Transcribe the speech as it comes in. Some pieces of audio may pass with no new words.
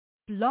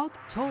Blog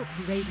Talk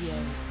Radio.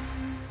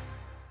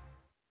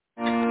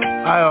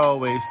 I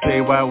always say,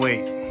 why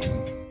wait?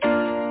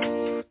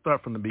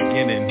 Start from the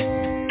beginning.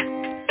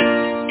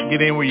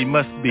 Get in where you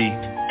must be.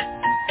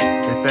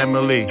 And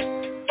family,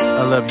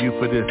 I love you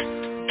for this.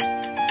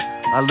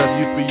 I love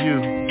you for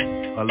you.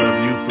 I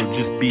love you for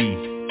just be.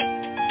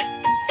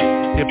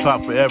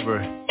 Hip-hop forever.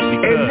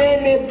 Because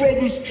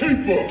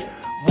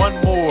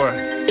one more,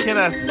 can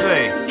I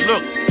say,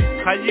 look,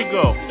 how you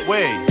go?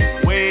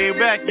 Way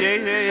back,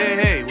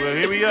 hey. Well,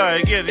 here we are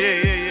again,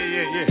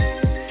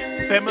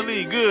 yeah.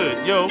 Family,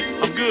 good, yo.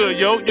 I'm good,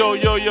 yo.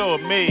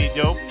 I'm made,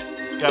 yo.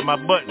 Got my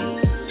button.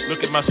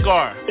 Look at my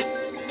scar.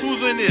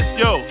 Who's in this,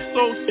 yo?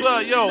 So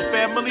slug, yo.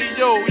 Family,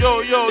 yo.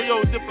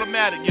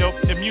 Diplomatic, yo.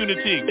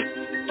 Immunity.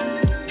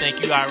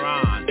 Thank you,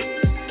 Iran.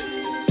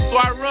 So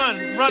I run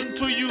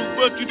to you,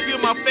 but you feel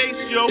my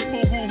face, yo.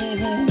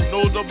 Hoo.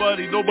 No,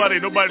 nobody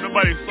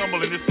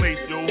stumble in this place,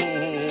 yo.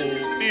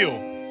 Feel.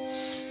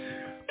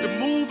 The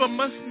move I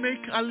must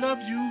make, I love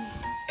you.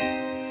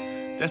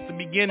 That's the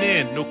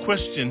beginning, no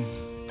question.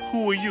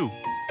 Who are you?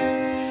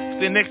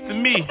 Stay next to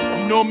me.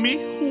 You know me?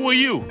 Who are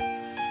you?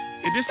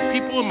 If this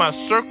people in my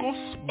circles,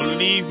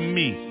 believe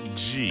me,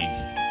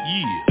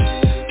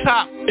 yeah.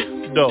 Top,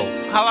 though.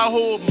 How I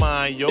hold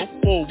mine, yo.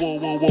 Whoa.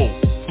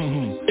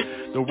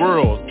 The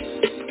world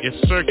is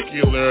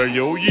circular,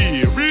 yo,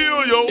 yeah.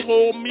 Real, yo.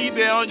 Hold me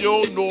down,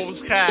 yo.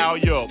 North Cal,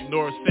 yo.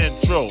 North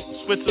Central,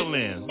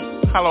 Switzerland.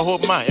 How I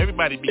hold mine.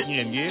 Everybody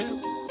begin, yeah?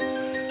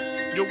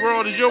 Your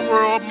world is your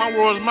world, my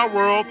world is my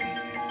world.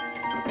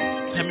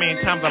 How many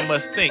times I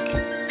must think,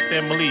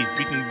 families,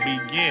 we can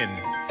begin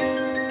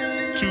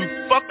to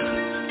fuck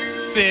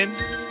sin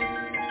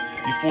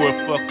before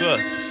it fuck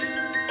us.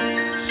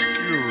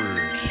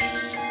 Scourge,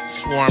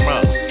 swarm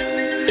up.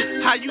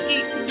 How you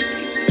eat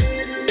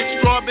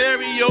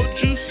strawberry, yo,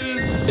 juices?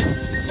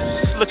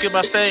 Look at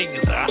my things.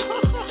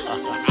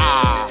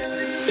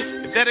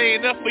 If that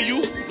ain't enough for you,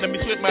 let me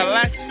switch my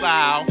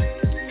lifestyle.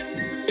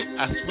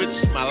 I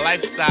switched my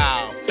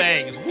lifestyle.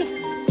 Fangs.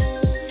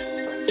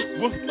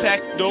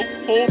 WolfPack, dope.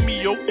 Hold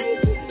me, yo.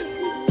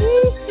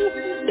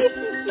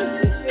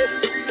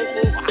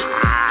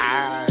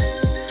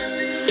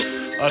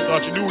 I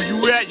thought you knew where you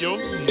were at, yo.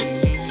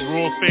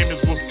 World famous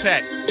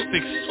WolfPack.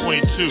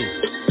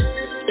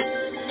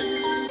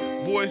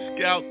 622. Boy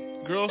Scout,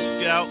 Girl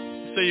Scout,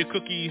 say your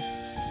cookies.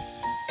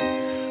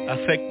 I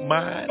take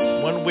mine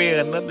one way or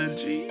another,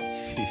 G.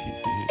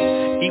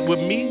 Eat with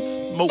me,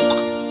 smoke,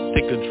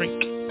 take a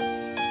drink.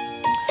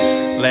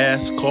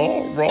 Last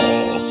call, raw.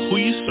 Who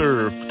you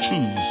serve?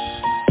 Choose.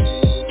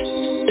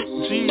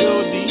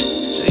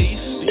 G-O-D-J-C.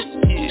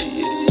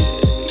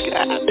 Yeah.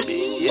 Got me.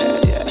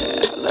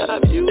 Yeah. I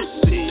love you.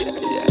 See.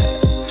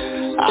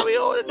 Yeah. I'll be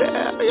on it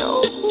down, yo.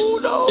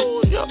 Who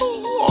knows, yo?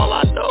 All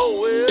I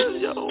know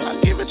is, yo, I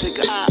give it to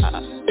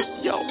God.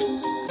 Yo.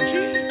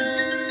 G-O-D-J-C.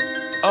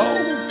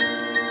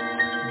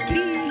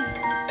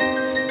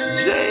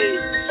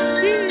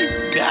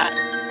 Got me.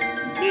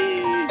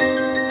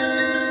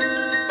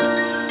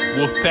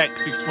 WolfPack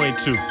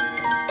 622.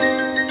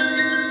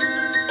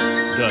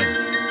 Done.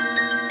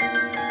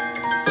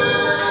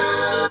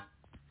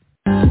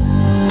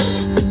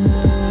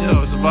 Yo,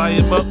 is the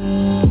volume up?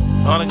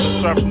 I'm gonna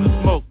start from the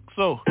smoke.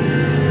 So,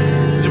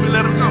 did we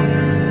let him go?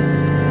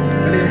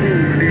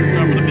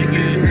 Start from the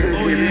beginning.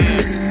 Oh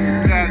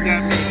yeah. God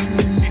got me.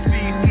 He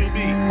sees through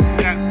me.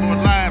 Got more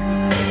lives.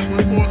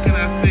 What more can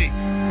I say?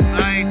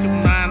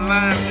 929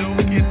 lives, yo.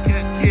 Kit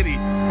Kat Kitty.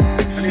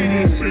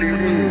 Shitty shit.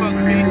 What the fuck,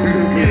 me?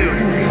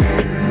 Yeah.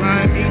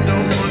 Me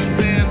don't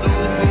understand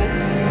those hoes.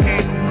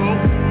 Came from low,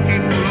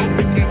 came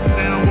from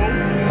down low,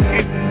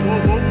 came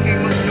from whoa,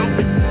 came up yo.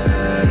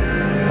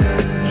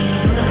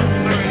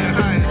 Sorry, I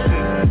hide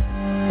shit.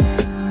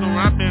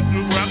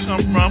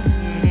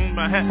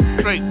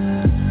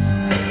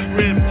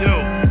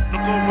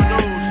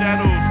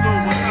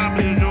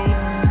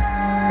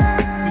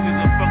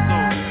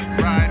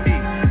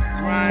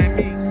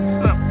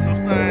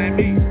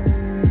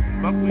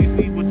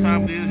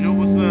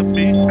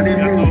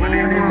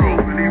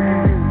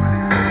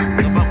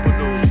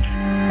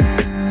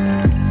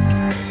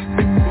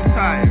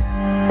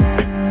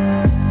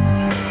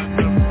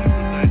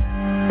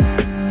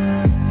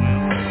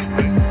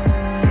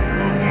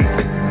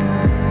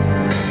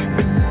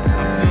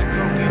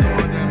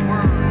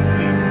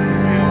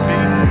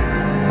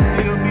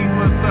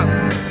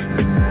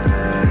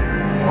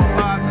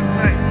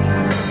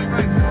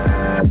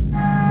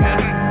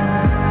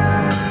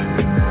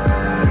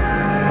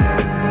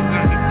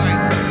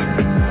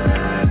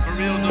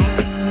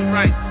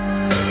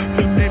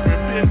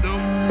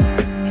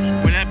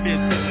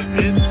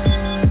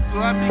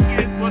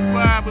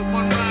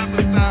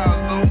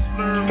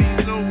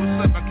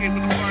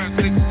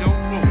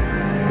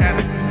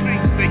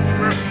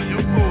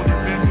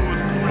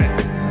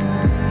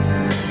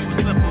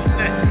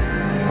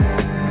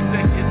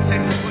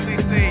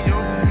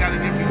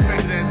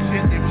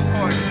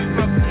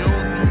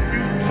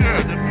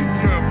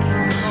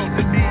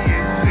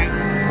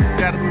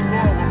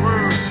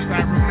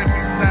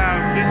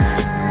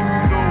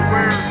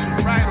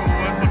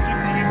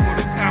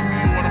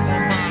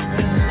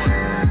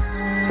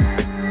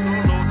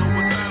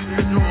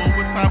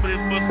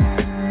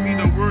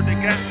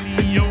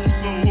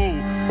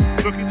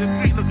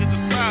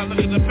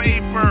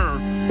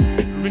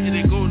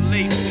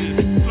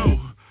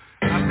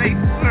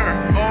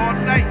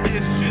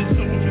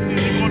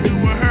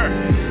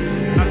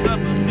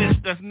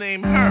 that's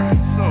named her.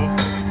 So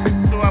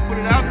I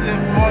put it out there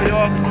for all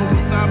y'all to know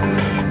what time it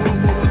is.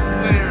 What's the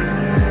players?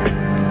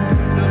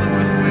 Dealing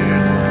with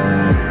squares.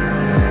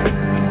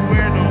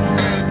 Square those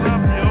squares up,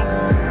 yo.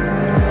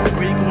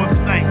 Where you going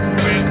tonight?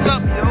 Squares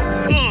up, yo.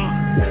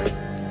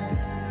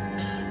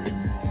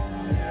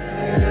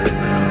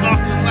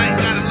 Lost the light,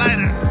 got a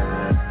lighter.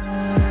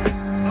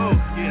 Oh,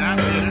 yeah,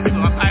 I did it, so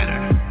I light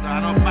her. So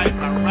I don't fight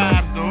my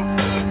rhymes, though.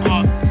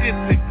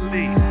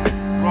 Authentically.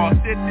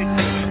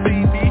 Authentically, you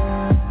see me?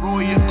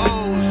 Roll your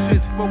own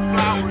shit, smoke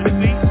flowers,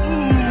 see?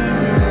 Ooh,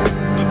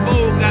 the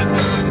bowl got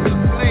me looking the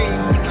flame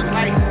with the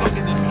light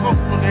fucking the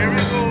smoke. So there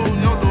it goes,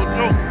 yo, no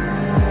joke.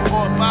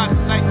 All by the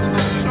light to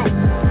no choke.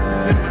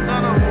 If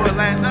another one,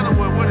 like another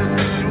one, what is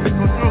it, yo?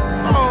 No joke.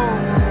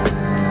 Oh.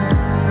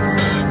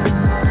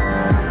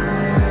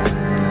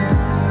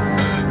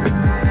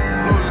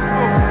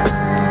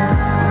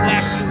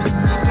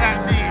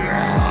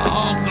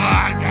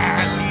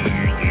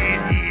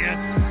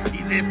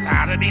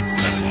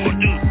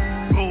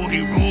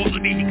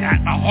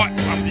 My heart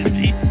pumping,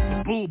 see?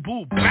 Boo,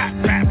 boo, rap,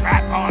 rap,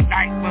 rap all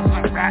night. What's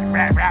up, rap,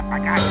 rap, rap? I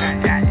got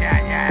that,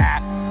 yeah. I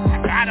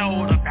try to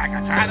hold him back.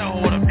 I try to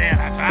hold him down.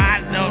 I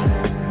try to know.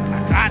 I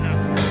try to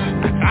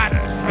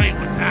show you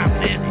what time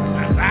it is.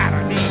 He's inside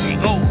of me. He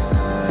goes.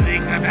 When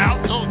he come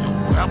out, don't do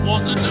what I'm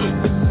supposed to do.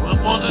 What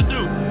I'm supposed to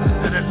do.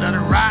 Let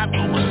it ride.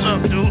 So what's up,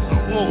 dude? So,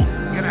 whoa.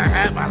 Can I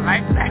have my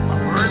life back, my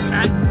words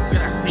back?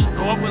 Can I speak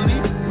normally?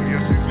 Well,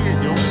 yes, you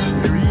can, yo.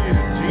 Here he is,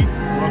 G.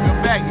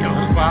 Welcome back, yo.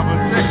 That's why I'm going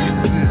to tell you.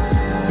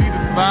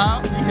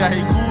 Bob, he got he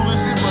cool and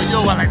shit, but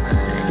yo, I like to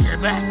get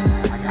back.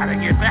 I gotta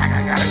get back.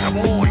 I gotta come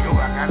on, yo.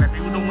 I gotta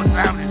know what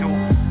time it is, yo.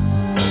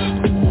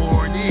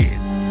 War it is.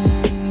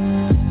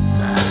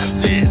 Time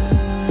this.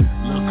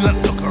 Look up,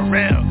 look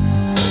around.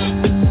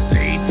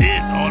 Say this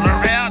all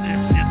around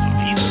and shit. So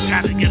he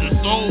gotta get a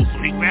soul. So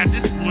he grabbed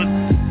this one.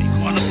 He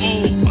caught a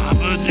bowl.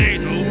 Papa J,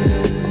 yo.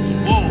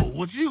 Whoa,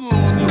 what you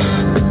gonna do?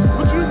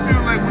 What you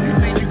feel like when you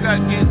think you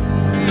gotta get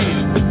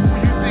in? When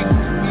you think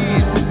who's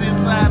in? Who's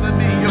inside of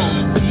me, yo?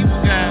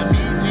 God,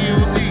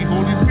 B-G-O-D,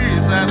 Holy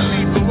Spirit inside of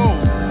me, so whoa.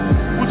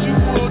 What you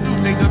gonna do?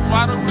 Take a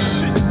bottle with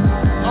shit?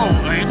 Oh,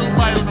 ain't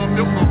nobody on no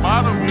milk, no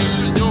bottle with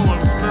shit. Yo, I'm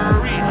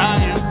scurry,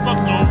 high as fuck,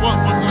 on what?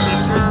 What's in the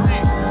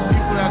scurry?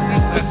 People that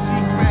drink that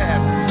sea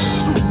crab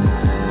soup.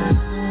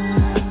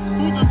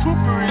 Who's the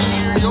trooper in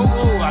here, yo?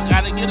 Oh, I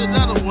gotta get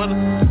another one.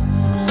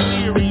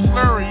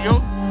 Slurry,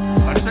 yo.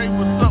 I tell you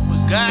what's up, but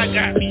God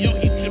got me, yo.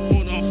 He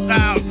tripping on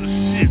styles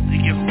and shit.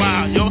 He get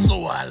wild, yo,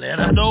 so I let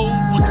him know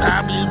what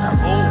time it is. I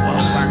go,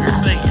 I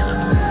can say it.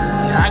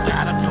 Yeah, I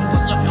got him, yo.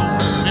 What's up, yo?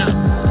 What's the minute?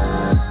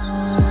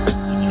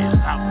 You can't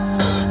stop it.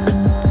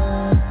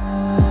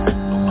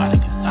 Nobody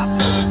can stop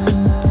it.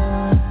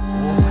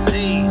 4 for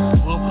days,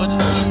 4 for the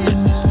years.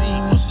 You see,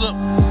 what's up?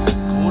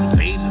 Cold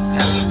pages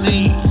got me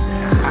laid.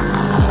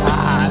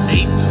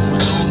 Nathan,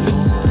 what's on, yo?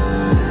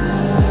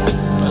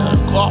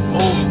 Cough,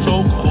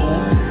 chokehold.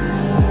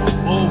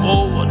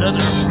 Oh,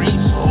 another free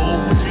soul.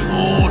 What you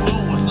gonna do?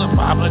 What's up,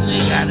 Papa G?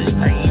 Got his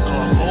veins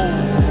on gold.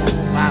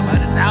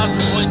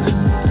 500,000 voices.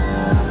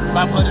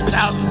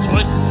 500,000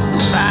 choices.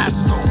 New vibes.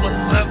 So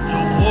what's up, yo?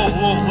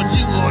 Whoa, what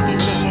you gonna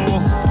do?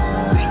 Whoa.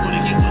 You gonna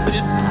get with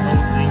this? I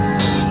don't think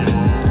so, yo.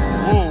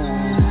 Whoa.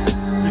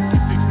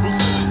 56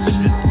 boosters and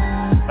shit.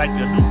 Like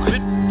a new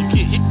clip, you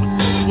get hit with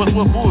this. What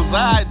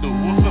bullseye do?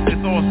 What's up?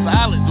 It's all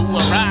silent. Do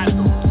what ride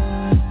do?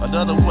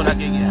 Another one I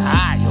can get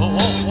high. Whoa.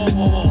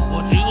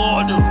 What you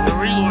gonna do? What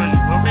we gonna do?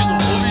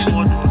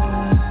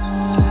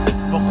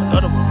 Fuck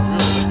another one for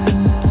real.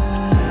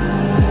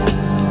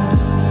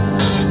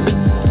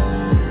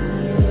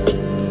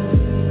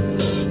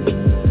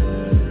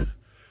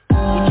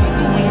 What you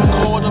do when you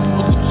caught up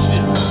with some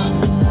shit?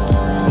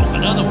 Fuck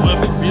another one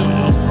for real,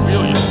 yo. For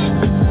real, yo.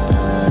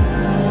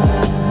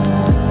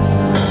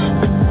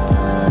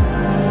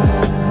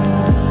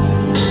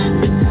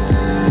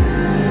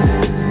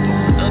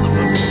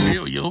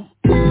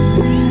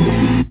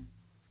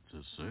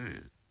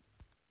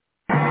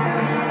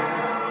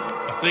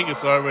 I think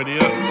it's already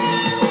up.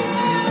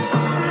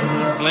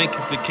 Blank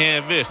is the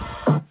canvas.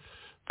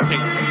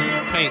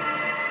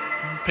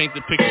 Paint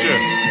the picture.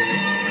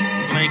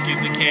 Blank is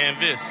the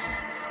canvas.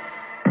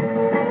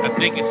 I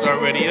think it's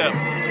already up.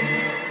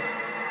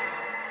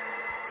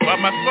 Why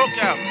my smoke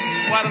out?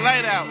 Why the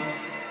light out?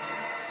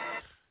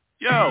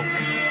 Yo.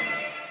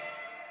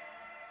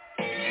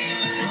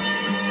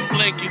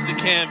 Blank is the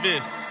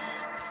canvas.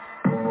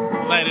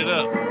 Light it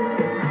up.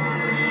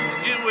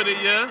 Get with it,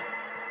 yeah.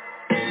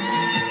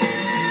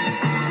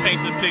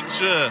 Paint the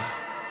picture.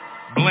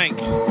 Blank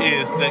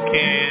is the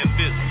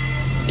canvas.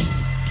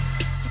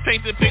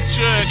 Paint the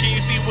picture. Can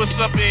you see what's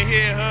up in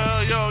here,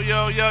 huh? Yo.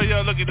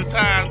 Look at the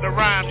time, the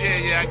rhyme.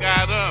 Yeah, I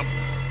got them.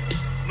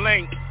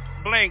 Blank is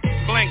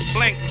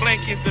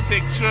the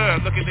picture.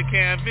 Look at the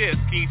canvas.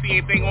 Can you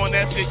see anything on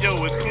that shit?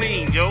 Yo, it's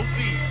clean. Yo,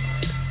 see.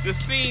 The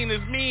scene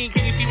is mean.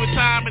 Can you see what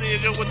time it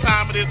is? Yo, what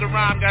time it is? The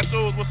rhyme got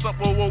those. What's up?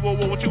 Whoa.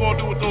 What you gonna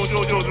do with those? Yo,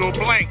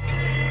 blank.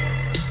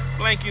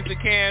 Blank is the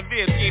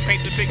canvas. Can you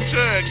paint the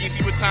picture? Can you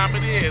see what time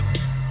it is?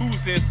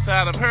 Who's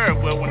inside of her?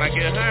 Well, when I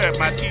get her,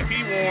 my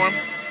TP warm.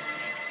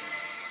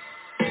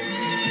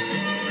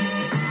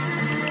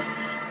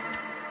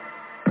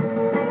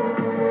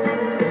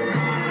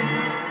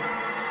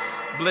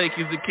 Blake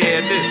is the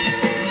canvas.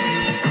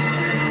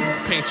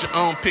 Paint your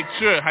own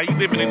picture. How you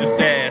living in the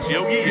stash?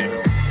 Yo, yeah.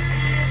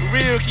 For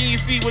real, can you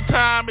see what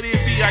time it is?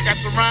 See, I got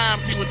the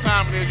rhyme. See what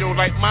time it is? Yo,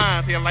 like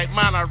mine. See, I like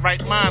mine. I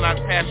write mine. I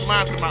pass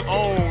mine to my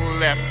own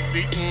left.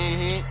 See?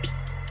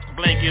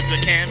 Blank is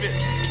the canvas.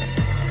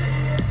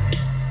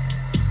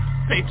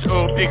 Paint your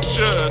own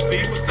picture.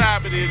 See what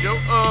time it is? Yo,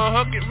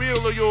 get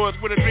real of yours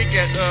with a drink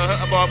at,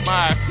 about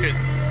my shit.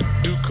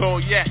 New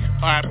cognac,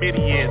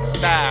 Armenian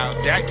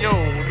style. Jack, yo,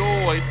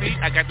 joy, see,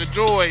 I got the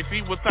joy.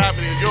 See what time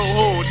it is? Yo,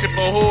 ho, chip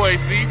ahoy,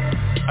 see.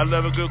 I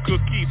love a good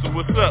cookie, so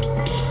what's up?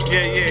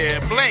 Yeah,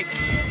 blank.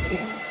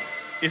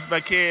 It's my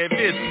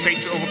canvas, paint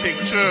your own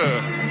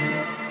picture.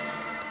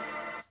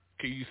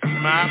 Can you see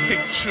my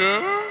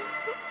picture?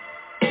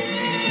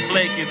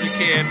 Blank is the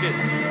canvas.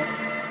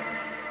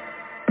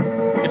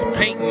 It's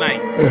paint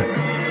night.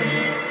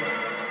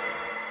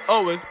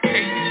 Oh, it's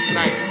paint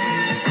night.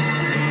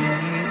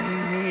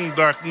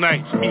 Dark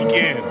night,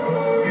 speaking.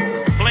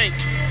 Blank,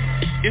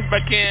 it's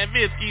my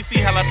canvas. Can you see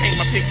how I paint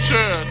my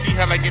picture? See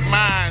how I get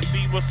mine?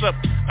 See what's up?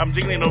 I'm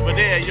jiggling over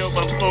there, yo,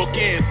 but I'm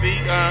smoking. See,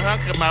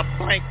 cause my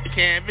blank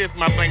canvas,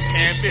 my blank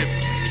canvas.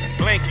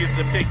 Blank is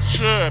the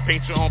picture.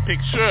 Paint your own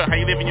picture. How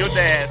you living your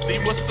dad? See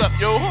what's up,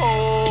 yo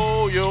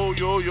ho, yo,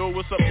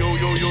 what's up, yo.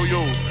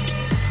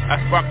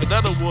 I sparked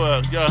another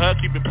one, yo,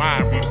 keep it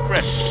mind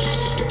refresh.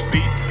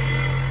 See,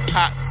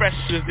 hot fresh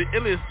is the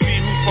illest. See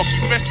who's funky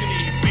fresh in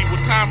these. See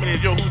what time it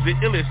is, yo, who's the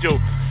illest, yo.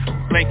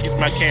 Blank is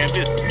my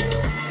canvas.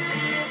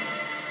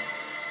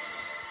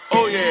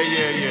 Oh yeah.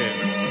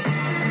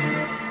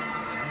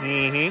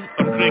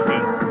 I'm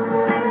drinking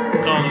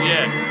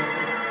cognac.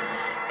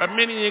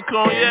 Armenian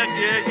cognac,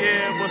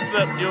 yeah. What's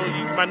up, yo?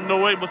 You my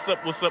noise, what's up?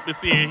 It's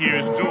here,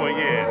 it's joy,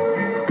 yeah.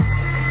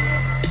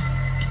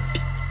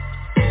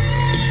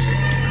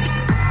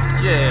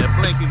 Yeah,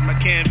 blank is my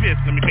canvas.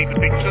 Let me paint the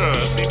picture.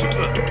 See what's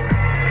up.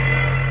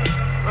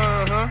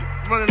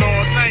 Running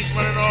all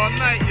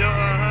night, yo,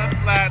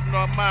 sliding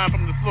on mine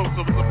from the slope,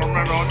 so what's up, I'm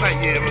running all night,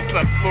 yeah, what's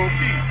up, slow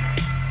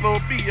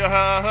B,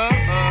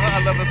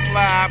 I love a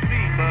slide B,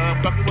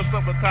 motherfucker, what's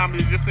up, what time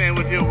is your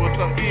sandwich, yo, what's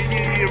up,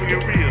 yeah, we get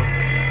real,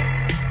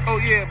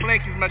 oh yeah,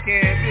 blank is my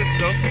canvas,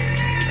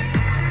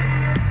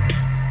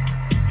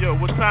 yo,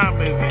 what time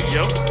is it,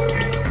 yo,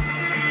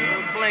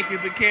 blank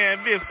is the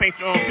canvas, paint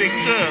your own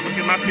picture, look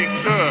at my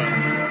picture,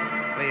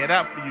 lay it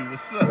out for you,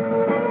 what's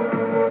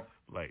up,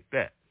 like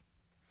that.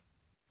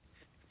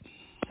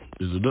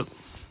 Is it up?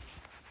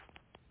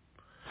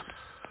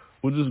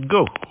 We'll just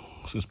go,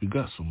 since we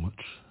got so much.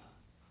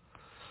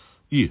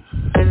 Yeah,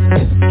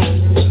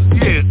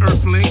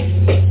 Earthling.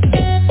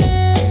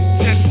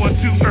 Check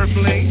 1, 2,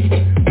 Earthling.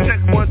 Check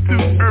 1,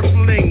 2,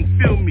 Earthling.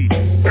 Feel me,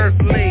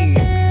 Earthling.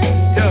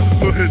 Yo,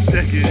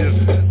 check it, yo.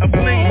 I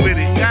bling with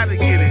it, gotta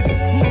get it.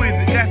 Who is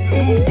it? Got to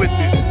move with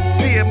it.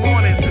 See it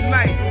morning,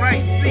 tonight,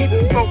 right? See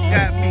the smoke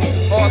got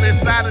me all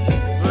inside of me.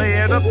 Lay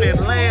it up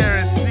and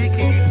layer and see.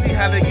 Can you see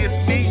how they get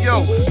me?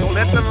 Yo, don't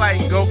let the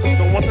light go.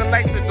 Don't want the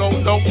light to go.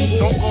 Don't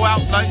go out.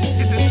 Like,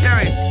 hit the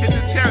cherry,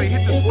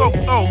 hit the smoke.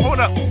 Oh, hold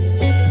up.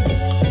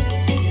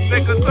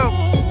 Take a smoke.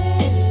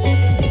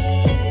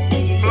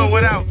 Blow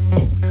it out.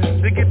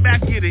 Then get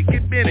back in it,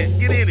 get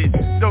in it.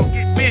 Don't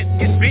get bit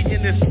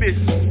in this fish,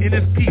 in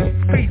this piece.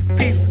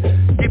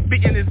 Get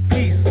bit in this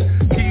piece.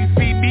 Can you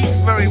see me?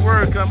 Very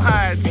word come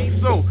high and be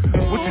so.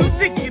 What you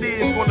think it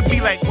is gonna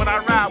be like when I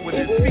ride with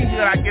it? See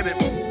that I get it.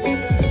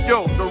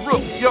 Yo, the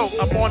rook, yo,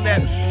 I'm on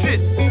that shit.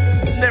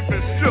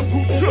 Never shook,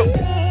 who took?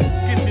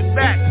 Give me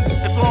back,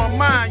 it's on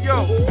mine,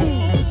 yo.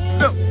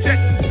 Look, check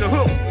the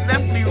hook.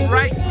 Leftly,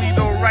 rightly,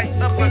 no right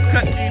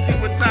uppercut. You see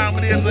what time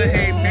it is, a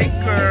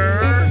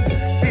haymaker.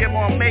 See him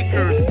on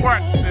maker,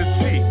 sparks and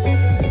she.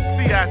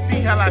 See, I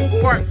see how I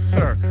sparks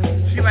her.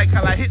 She like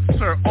how I hits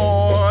her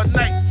all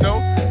night,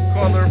 though.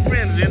 Call her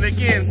friends and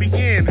again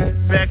begin.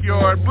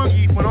 Backyard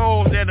boogie for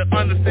those that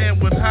understand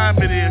what time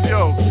it is,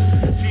 yo.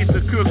 She's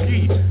the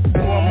cookie.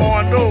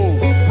 On those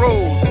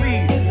rolls,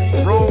 see,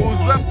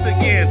 rolls up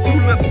again.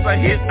 Tulips I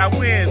hit, I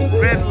win.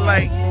 Red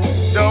light,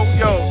 yo,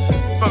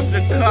 from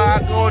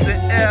Chicago to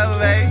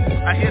LA.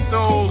 I hit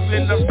those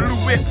in the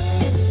blue whip.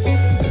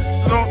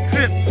 Long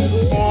trip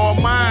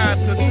on mine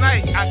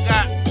tonight. I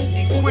got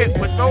equipped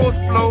with those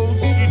flows.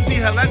 You see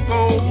how that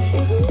goes.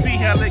 See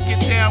how they get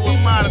down with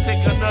mine and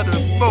take another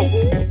smoke.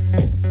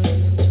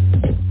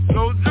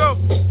 No joke.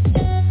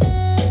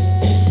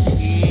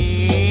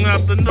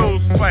 Up the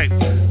nose pipe.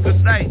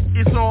 Tonight,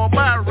 it's on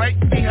my right.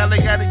 See how they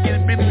gotta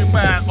get busy with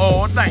mine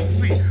all night.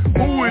 See,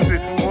 who is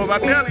it? Well, my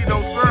belly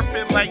don't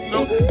surfing like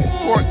no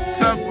pork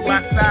tongue for my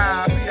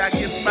style. See, I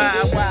get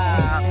my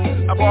wild.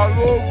 I'm all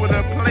over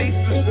the place.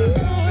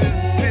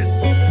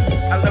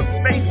 I love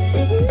space.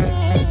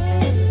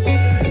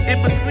 In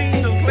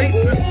between the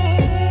places,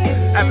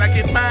 I like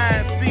it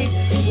mine. See,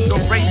 no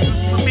races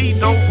for me,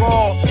 no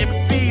raw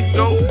MCs,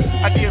 though.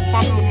 I get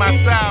bumpy with my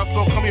style,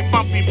 so come here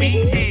bumpy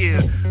me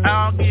here.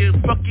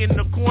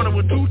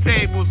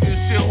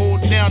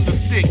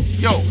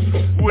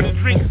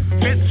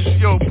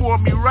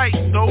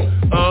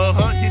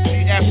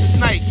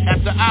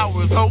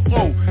 hours, ho,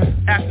 whoa.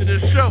 After the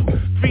show,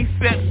 3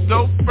 sets,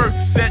 though. First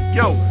set,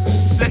 yo.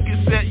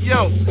 Second set,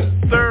 yo.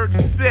 Third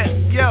set,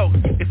 yo.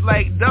 It's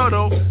like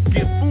Dodo,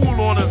 get fool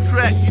on the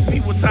track. You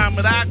see what time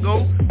it I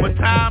go? What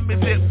time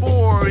is it?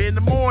 4 in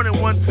the morning,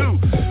 1,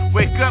 2.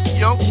 Wake up,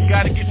 yo,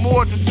 gotta get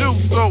more to do.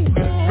 So,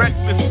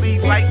 breakfast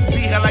sleep, like,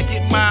 see how I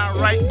get mine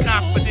right.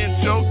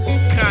 Confidential,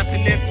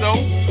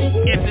 continental,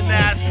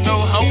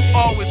 international, ho.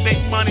 Always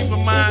make money for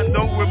mine,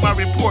 though, with my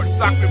reports,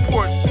 stock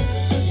reports.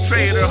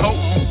 Trader, ho,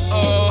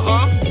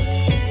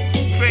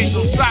 trade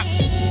those stocks,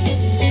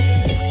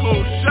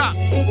 close shop,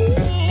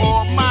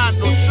 or mind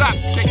no shop,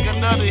 take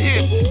another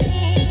hit.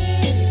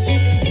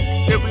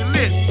 Then we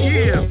lit,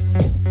 yeah.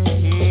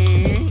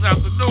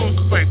 Afternoon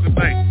fight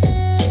tonight.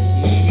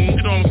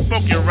 You know I'm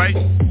smoking, right?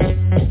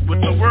 What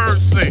the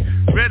words say.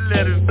 Red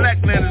letters, black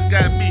letters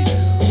got me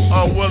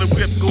all well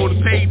equipped, go to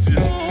pages.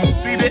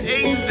 See the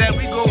aims that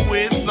we go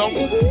with, so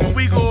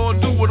we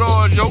gon' do it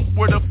all, yo.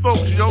 Where the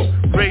folks, yo,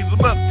 raise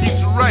them up, teach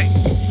them right.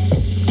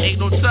 Ain't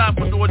no time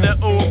for doing that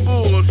old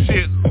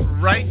bullshit,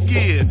 right?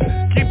 Yeah,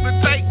 keep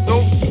it tight,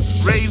 though.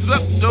 Raise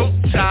up, though.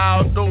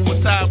 Child, know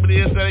what time it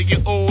is that I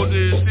get older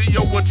and shit.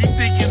 Yo, what you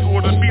think it's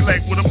gonna be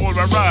like when I'm on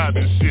my ride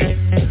and shit?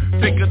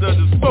 Take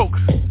another smoke,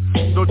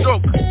 no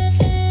joke.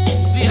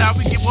 See how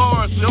we give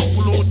ourselves a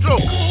little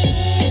joke.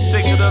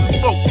 Take another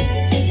smoke.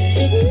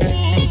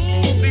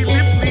 See,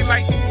 literally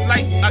like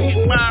I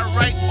get mine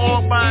right,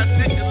 all my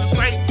shit is the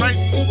same, right?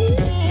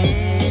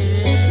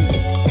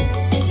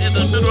 In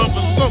the middle of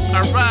a smoke,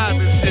 I ride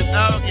and shit,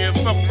 I don't give a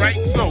fuck, right?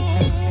 So,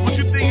 what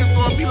you think it's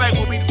gonna be like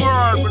when we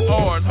hard with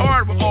ours,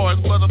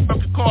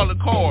 motherfucking calling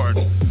cards.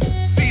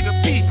 See the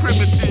P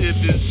primitive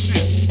and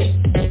shit,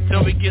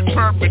 till we get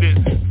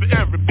permanent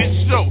forever,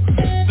 bitch, so,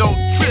 don't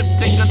trip,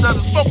 take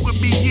another smoke with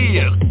me,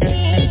 yeah.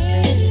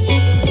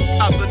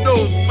 Out the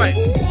nose fight.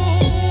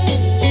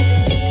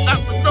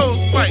 Out the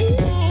nose fight.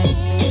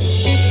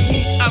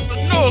 Out the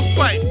nose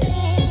fight.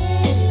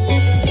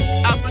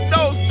 Out the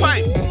nose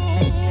fight.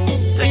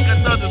 Take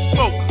another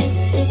smoke.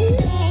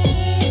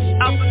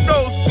 Out the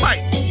nose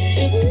fight.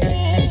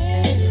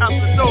 Out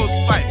the nose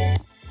fight.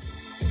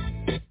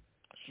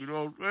 You know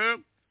what I'm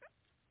saying?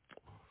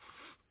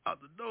 Out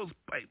the nose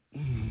pipe.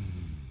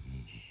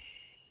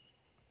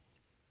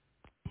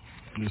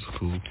 It's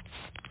cool.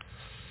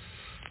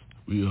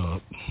 We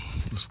up.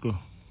 Let's go.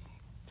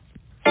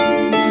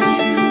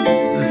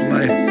 This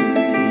life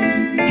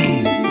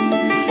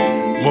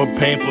more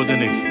painful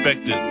than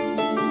expected.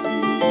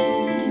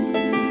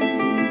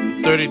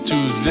 32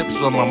 zips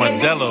on my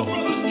Modelo.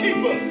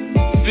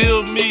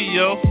 Feel me,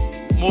 yo.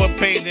 More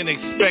pain than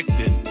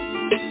expected.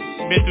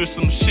 Been through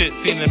some shit,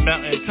 seen the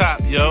mountaintop,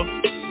 yo.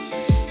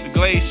 The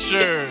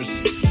glaciers,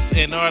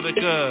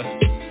 Antarctica,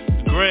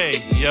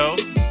 gray, yo.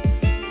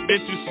 Been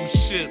through some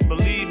shit,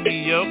 believe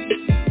me, yo.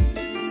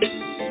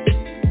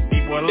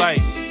 Need more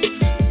life.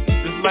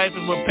 This life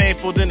is more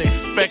painful than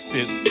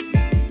expected.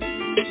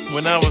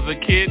 When I was a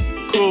kid,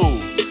 cool.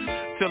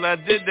 Till I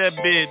did that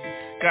bid.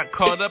 Got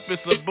caught up in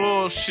some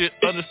bullshit.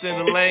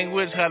 Understand the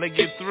language, how to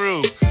get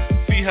through.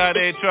 See how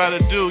they try to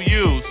do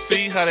you.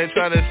 See how they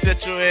try to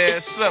set your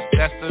ass up.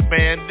 That's the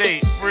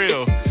Band-Aid,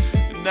 real.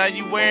 Now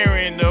you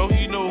wearing though,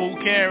 you know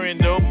who caring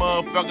though.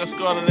 Motherfucker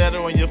scarlet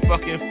letter on your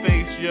fucking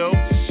face, yo.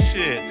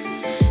 Shit.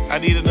 I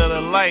need another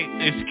light.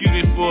 Excuse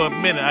me for a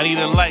minute. I need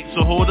a light,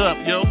 so hold up,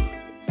 yo.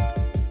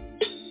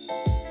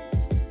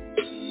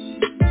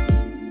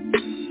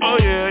 Oh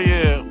yeah,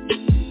 yeah.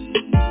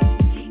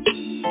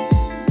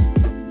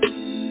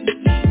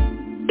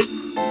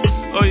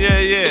 Oh yeah,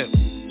 yeah.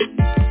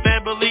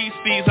 Family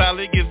sees how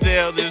niggas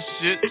down this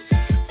shit.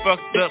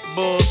 Fucked up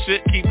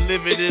bullshit, keep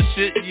living this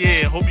shit,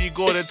 yeah. Hope you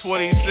go to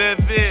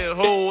 27,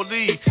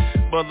 holy.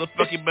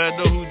 Motherfucking better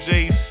know who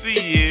JC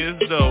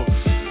is, though.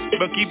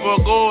 But keep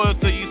on going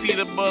till you see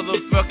the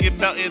motherfucking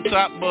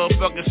mountaintop,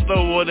 motherfucking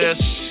slow on that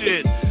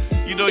shit.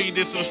 You know you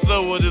did some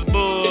slow on this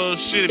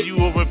bullshit if you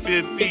over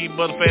 15,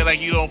 motherfucker, like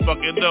you don't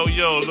fucking know.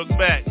 Yo, look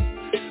back.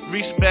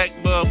 Reach back,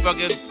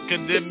 motherfucking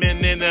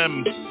condemning in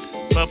them.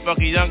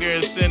 Motherfucking younger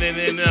and sinning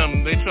in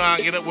them. They try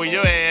and get up where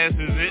your ass is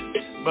it.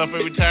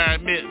 Motherfucker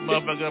retirement,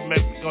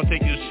 motherfucker gonna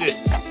take your shit.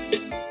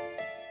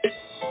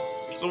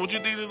 So what you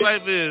think this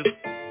life is?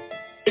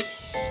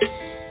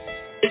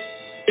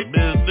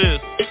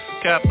 Business,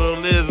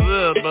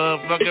 capitalism,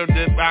 motherfucker,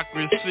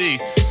 democracy.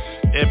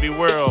 Every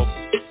world.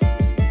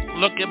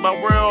 Look at my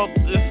world,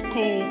 it's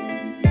cool.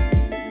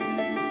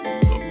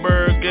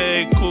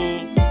 ByrdGang, cool.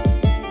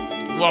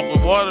 Walk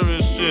with water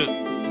and shit.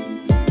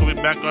 So we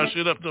back our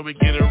shit up till we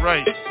get it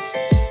right.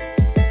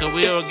 Cause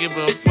we don't give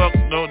a fuck,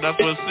 no, that's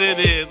what sin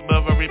is,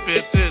 motherfucker,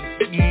 repentance.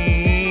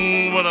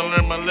 When I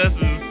learn my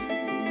lessons,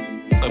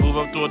 I move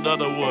up to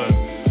another one.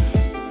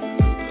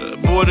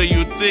 More than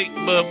you think,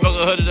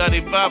 motherfucker,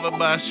 195 of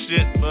my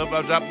shit.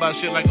 Motherfucker, I drop my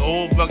shit like a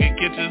whole fucking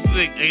kitchen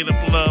sink. Ain't a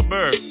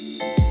plumber.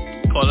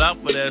 Call out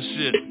for that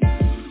shit.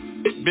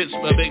 Bitch,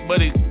 I make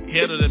money,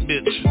 handle that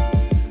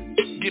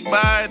bitch. Get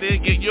mine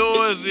in, get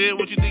yours in.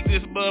 What you think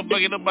this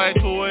motherfucker, nobody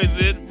toys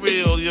in?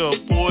 Real, yo,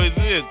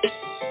 poison.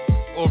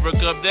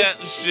 Overcome that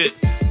shit.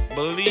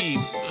 Believe.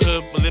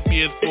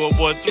 Philippians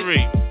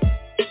 4:1-3.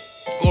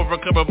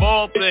 Overcome of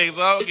all things.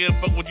 I don't give a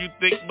fuck what you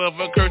think,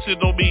 motherfucker. Cursing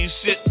don't mean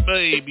shit,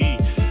 baby.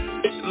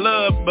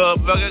 Love,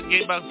 motherfucker.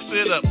 Get my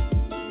shit up.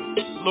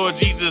 Lord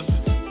Jesus,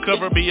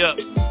 cover me up.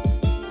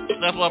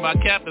 That's why my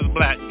cap is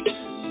black.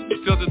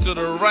 Tilted to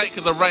the right,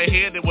 cause I'm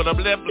right-handed when I'm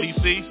left-handed,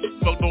 see?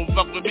 Don't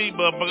fuck with me,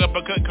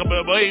 motherfucker. Come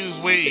in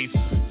my ways.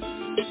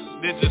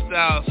 Ninja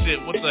style shit.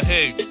 What the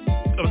heck?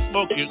 I'm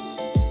smoking.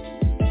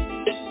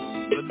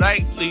 The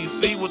nightly,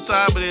 see what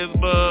time it is,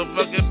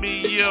 motherfucker.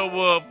 Me, yo,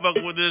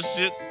 motherfucker with this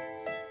shit.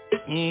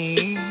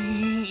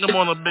 I'm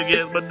on a big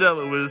ass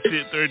Modelo with this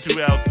shit,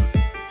 32 ounces.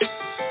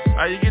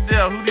 How you get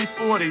down? Who these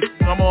 40?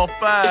 I'm on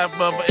 5,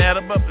 motherfucker. Add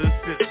them up this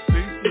shit.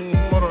 See?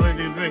 Hold on, I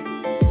need to drink.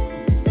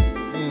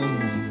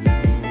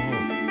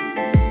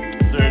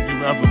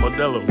 32 ounces of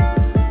Modelo.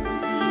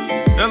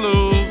 Hello.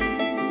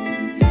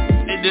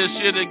 In this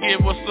shit again,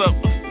 what's up,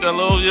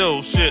 fellow?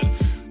 Yo, shit.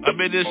 I'm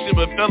in this shit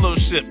with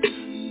fellowship.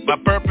 My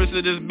purpose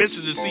in this bitch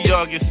is to see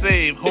y'all get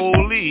saved.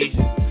 Holy.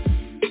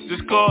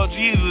 Just call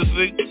Jesus,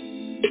 see?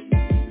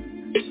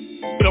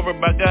 Covered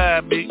by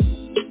God, B.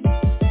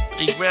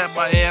 He grabbed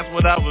my ass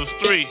when I was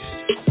 3.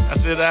 I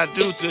said I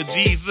do to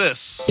Jesus.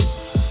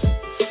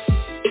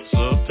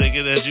 So take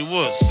it as you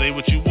want. Say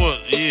what you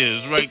want. Yeah,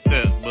 it's right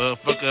there.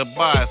 Motherfucker,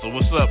 bye. So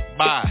what's up?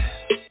 Bye.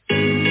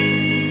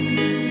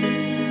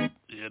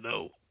 You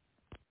know.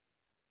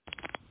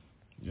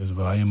 Just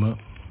volume up.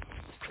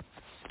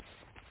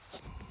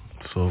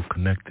 So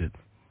connected.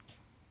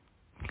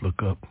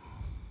 Look up.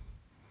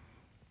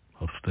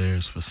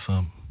 Upstairs for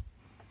some.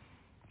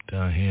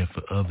 Down here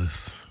for others.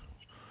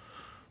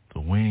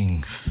 The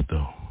wings,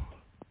 though.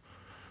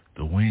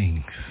 The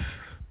wings.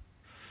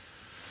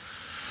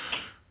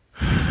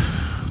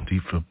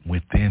 Deep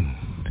within.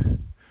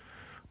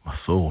 My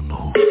soul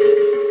knows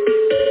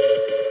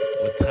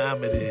what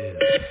time it is.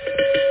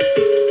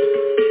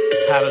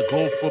 How to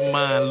go for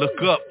mine.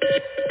 Look up.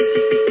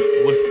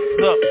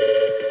 What's up?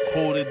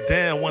 Hold it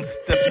down one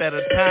step at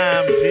a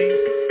time, G.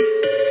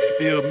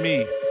 Feel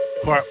me.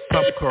 Part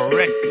pump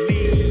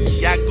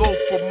correctly. I go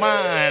for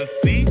mine,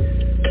 see?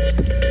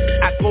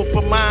 I go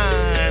for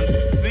mine,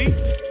 see?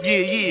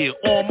 Yeah,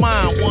 on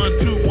mine. 1,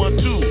 2, 1,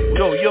 2.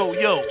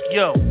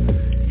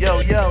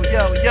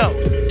 Yo.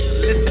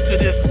 Listen to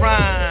this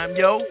rhyme,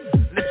 yo.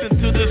 Listen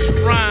to this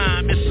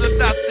rhyme. It's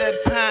about that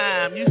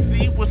time. You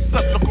see what's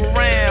up? Look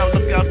around.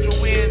 Look out your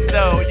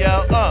window,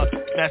 yo.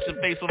 Smash your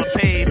face on the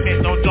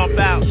pavement. Don't jump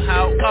out.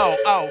 How?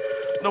 Oh.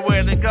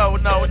 Nowhere to go.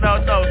 No.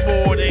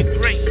 More than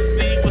great.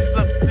 See what's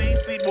up?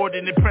 See more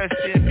than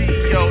impression. Me,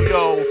 yo.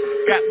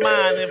 Got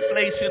mind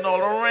inflation all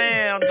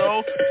around,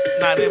 though.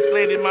 Not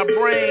inflating my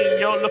brain,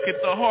 yo. Look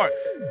at the heart.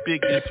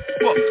 Big as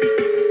fuck.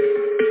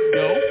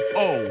 Yo,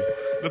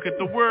 look at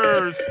the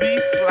words, see?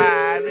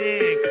 Slide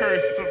in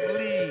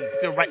cursively.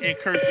 Still writing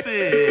cursive,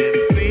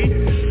 see?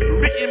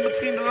 Written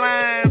between the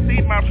lines,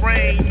 see? My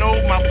brain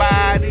knows my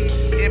body.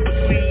 In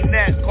between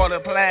that, call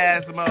it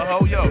plasma,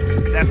 ho, yo.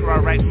 That's where I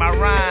write my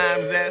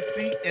rhymes at,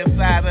 see?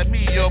 Inside of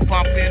me, yo,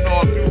 pumping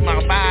all through my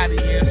body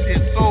and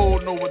shit. Soul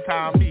know what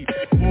time it is.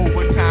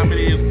 What time it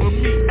is for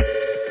me.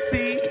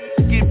 See,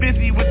 get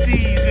busy with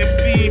these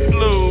MC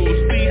flows.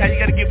 See how you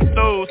gotta get with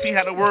those. See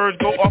how the words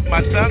go off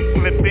my tongue.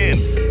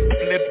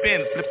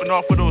 Flipping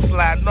off of those,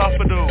 sliding off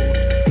of those.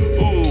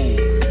 Ooh,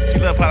 she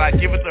love how I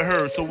give it to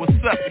her. So what's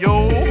up,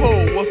 yo?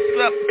 What's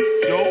up,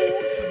 yo?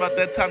 It's about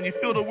that time you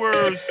feel the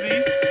words,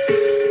 see?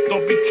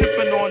 Don't be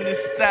tripping on this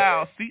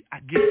style. See, I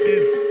get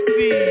this.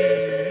 See?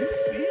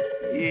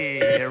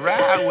 Yeah,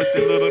 ride with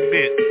it a little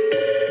bit.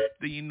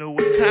 Do you know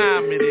what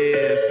time it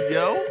is,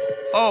 yo?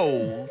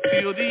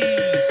 Feel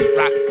these,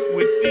 rock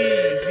with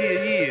these,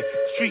 yeah.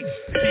 Streets,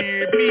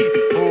 hear me,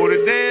 hold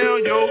it down,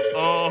 yo,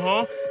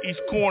 Each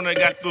corner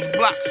got those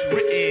blocks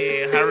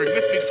written,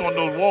 hieroglyphics on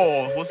those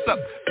walls. What's up?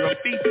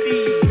 Graffiti,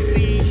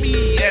 see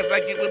me as I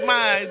get with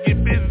mine, get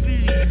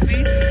busy,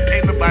 see?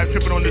 Ain't nobody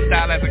tripping on this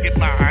style as I get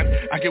mine.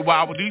 I get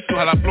wild with these, so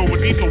how I flow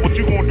with these, so what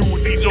you gonna do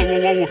with these, yo,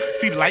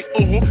 see the light,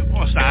 on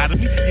the side of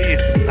me, yeah,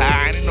 it's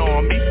shining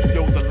on me,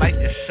 yo, the light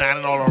is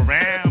shining all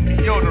around me,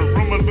 yo, the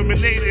room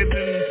illuminated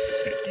and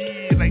shit,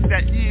 yeah, like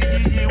that,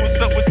 yeah, what's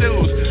up with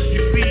those?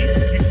 You see,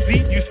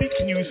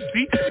 can you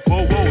see?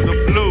 Whoa, the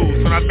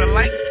blues, turn out the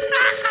lights.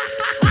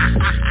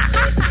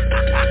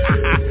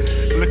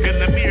 Look in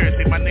the mirror,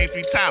 say my name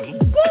 3 times. Woo!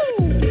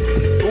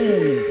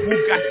 Ooh, who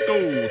got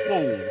those?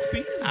 Whoa,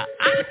 see?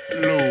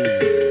 Low.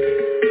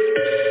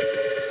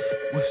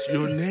 What's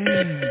your name,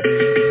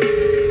 baby?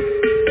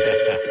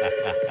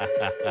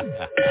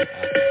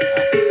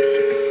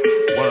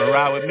 Wanna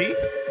ride with me?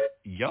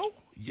 Yo,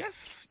 yes,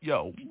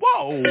 yo,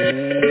 whoa,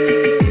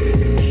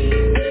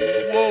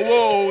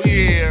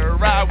 yeah,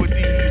 ride with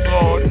these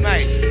all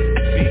night.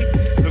 See,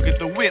 look at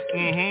the whip,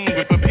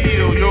 whip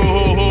appeal,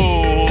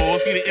 yo,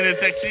 see the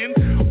intersection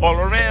all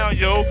around,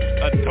 yo,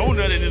 a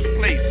donut in this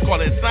place,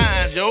 call it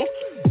signs, yo,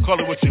 call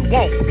it what you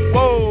want,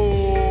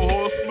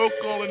 whoa, smoke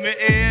all in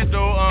the air,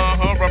 though,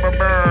 rubber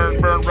burn,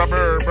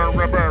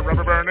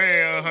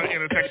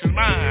 intersection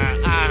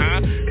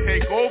mine,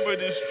 take over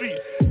the street,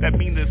 that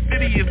mean the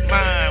city is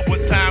mine. What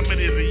time it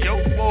is? Yo,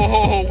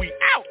 whoa, we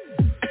out.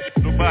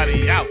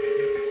 Nobody out.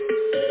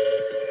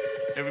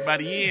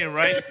 Everybody in,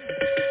 right?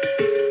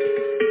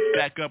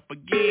 Back up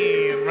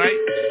again, right?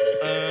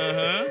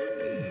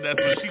 That's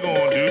what she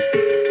gonna do.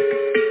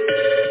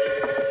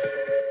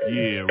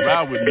 Yeah,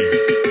 ride with me.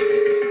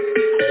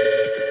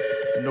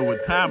 You know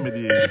what time it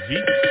is,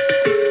 G.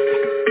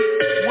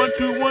 1,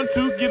 2, 1,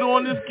 2, get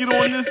on this.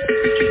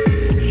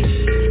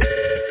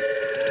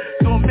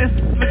 Don't miss,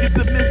 look at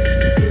the miss.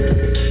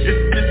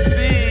 It's Miss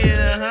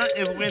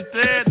it's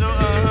winter,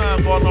 though,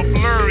 call them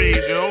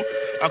flurries, yo.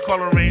 I call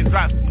them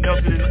raindrops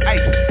melted in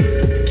ice.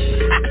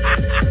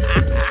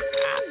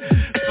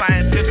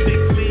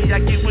 Scientifically, I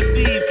get with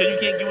these, cause you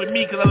can't get with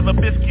me, cause I love a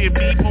biscuit,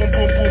 beat, boom,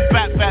 boom, boom,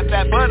 fat,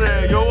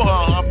 butter, yo,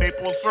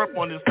 maple syrup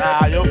on this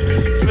side, yo,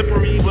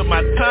 slippery with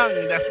my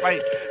tongue, that's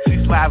right,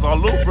 she slides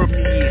all over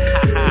me,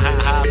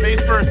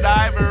 face first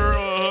diver,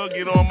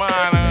 get on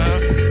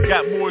mine,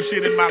 got more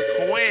shit in my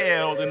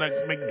coil than a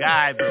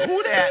MacGyver,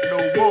 who that, no,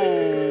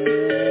 whoa,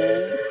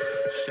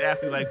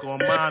 Shafty like on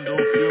mine, don't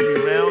feel me,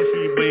 round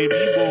tree, baby,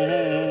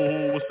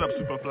 whoa, what's up,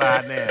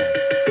 Superfly now,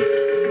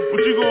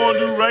 what you gonna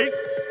do, right?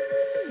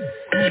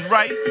 Who's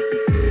right?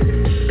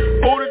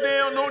 Hold it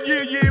down, no,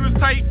 yeah, it's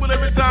tight, but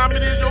every time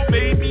it is, your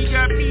baby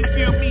got me,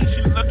 feel me,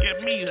 she look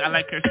at me, I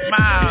like her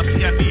smile, she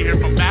got me here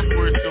from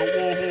backwards, so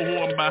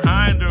whoa, I'm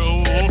behind her,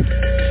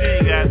 she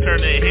ain't gotta turn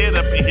her head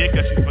up in here,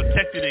 cause she's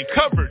protected and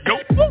covered, yo,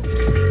 woo,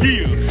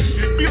 yeah,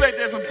 it be like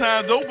that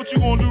sometimes, though, what you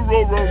gonna do,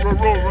 roll,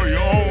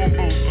 your own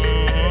boat,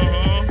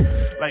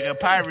 like a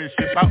pirate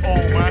ship, I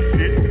own my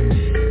shit,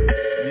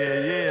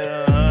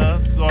 yeah,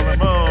 it's all I'm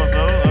on,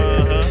 though,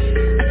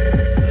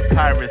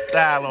 pirate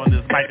style on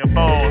this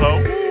microphone, ho.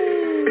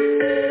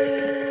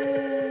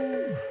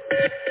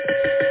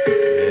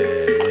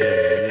 Yeah.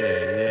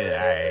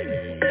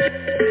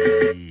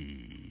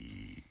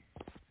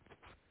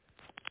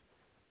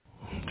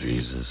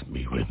 Jesus,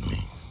 be with me.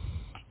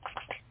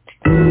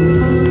 Oh,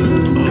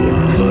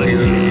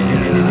 yeah.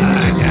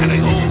 I gotta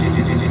go on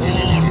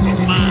for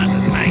mine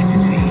tonight.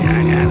 See, I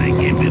gotta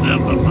give it up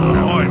for my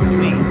heart.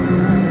 See,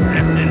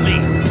 definitely.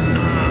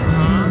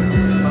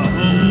 My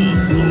whole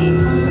soul.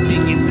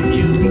 Thinking to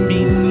you, for me,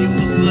 you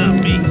will love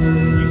me.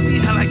 You see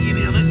how I get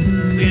in it?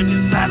 Stand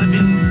inside of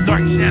it.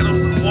 Dark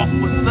shadows, walk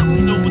what's up.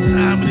 You know what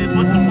time it is.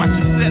 What to watch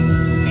your step.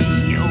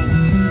 See, yo.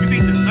 You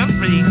think the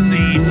sun rays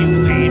save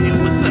you?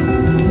 What's up?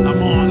 I'm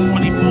on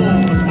 24/7.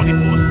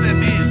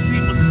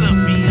 See what's up,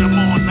 me. I'm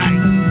all night.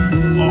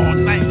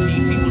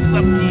 See what's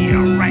up.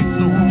 Yeah, right.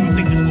 So what you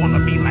think it's gonna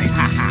be like?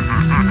 Ha ha ha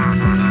ha ha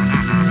ha ha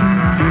ha.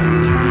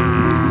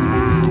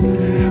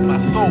 My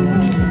soul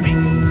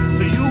speaks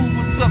to you.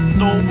 What's up,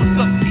 though? What's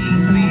up, me?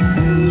 See,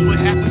 that's what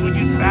happens when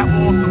you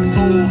travel on some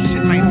soul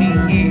shit like me.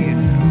 Yeah,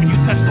 when you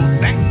touch those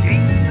back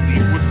gates.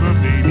 See what's up,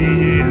 baby?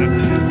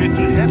 Yeah, been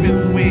to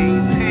heaven's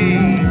ways.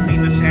 Hey, see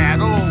the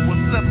shadow.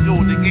 What's up, yo?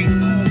 The gate's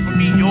cool for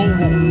me, yo.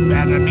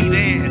 Better be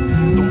there.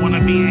 Don't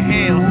wanna be in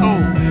hell, so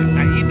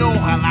now you know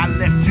how I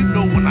left you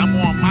know when I'm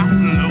on my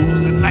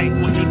flows tonight.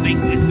 What you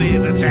think this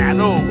is a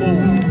shadow?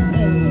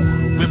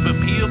 Whip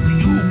appeal to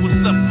you.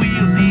 What's up,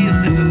 wheel deal?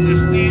 This is the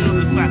steel.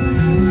 It's like,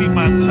 see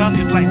my tongue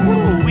is like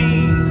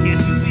woo-wee. Can't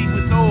you see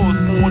with those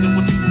more than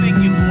what you think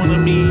it's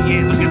gonna be?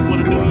 Yeah, looking for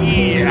the new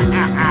year.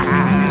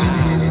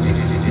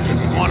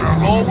 Wanna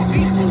roll with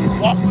me?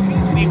 Walk with me?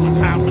 See what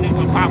time it is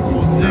with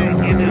popcorn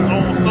in his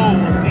own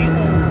soul. See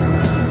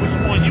which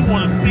one you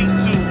wanna speak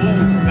to?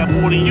 Got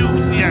more than you.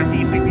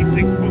 CRB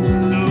 66 books,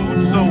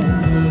 dude. So,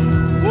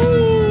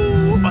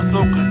 my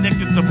soul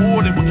connected to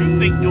more than what you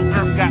think your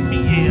earth got me.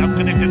 Yeah, I'm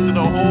connected to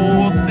the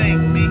whole thing.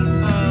 See,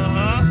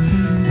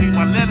 see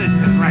my letters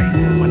is right,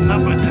 my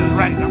numbers is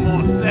right. I'm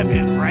on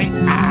 7, right?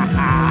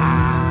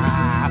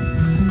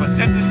 But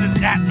this has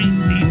got me.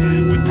 See,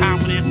 with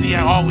time when see,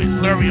 I always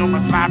slurry on my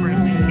slobber.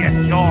 See, yes,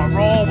 y'all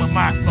roll with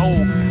my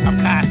soul. I'm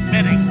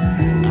cosmetic.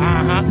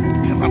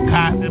 Cause I'm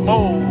Cosmo,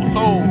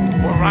 so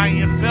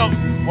Orion Phelps,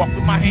 walk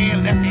with my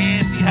hand, left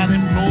hand, see how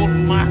them flows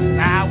from my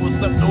style,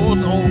 what's up, those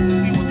hoes,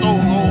 see what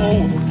those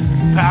hoes,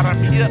 powder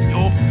me up,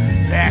 yo,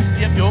 last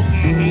up, yo,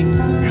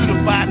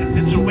 beautify the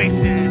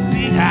situation,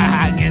 see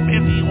how I get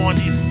busy on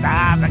these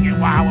styles, I get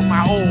wild with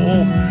my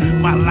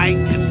my light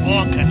is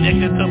on,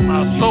 connected to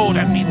my soul,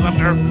 that means I'm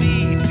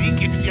earthly, see,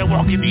 keep you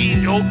walking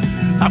these, yo,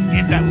 I'm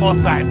in that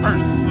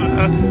multiverse,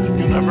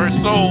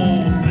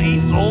 universal, see,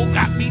 soul,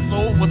 got me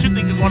soul, what you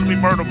think is gonna be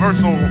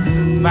murder-versal,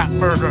 not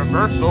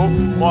murder-versal,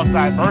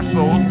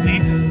 multiversal, see,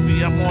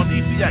 I'm on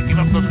DC, I give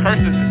up those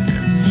curses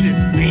and shit,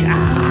 see,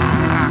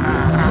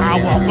 I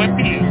walk with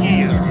me,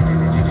 yeah,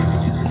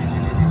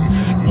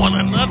 one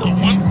another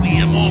one, see,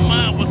 I'm on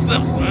mine, what's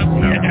up,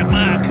 son, I got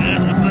mine, cuz,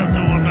 what's up,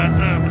 though, I'm not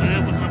done,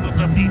 what's up,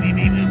 what's up,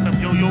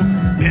 yo,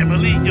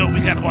 family, yo, we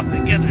gotta walk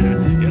together,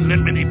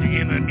 eliminate the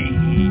enemy,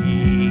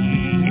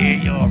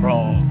 yeah, you're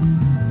wrong,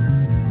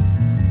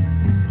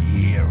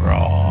 yeah,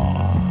 wrong.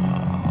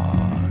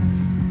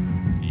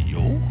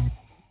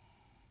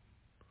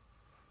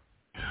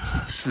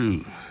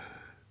 Shoot.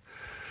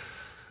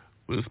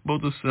 But it's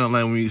supposed to sound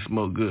like when you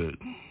smoke good.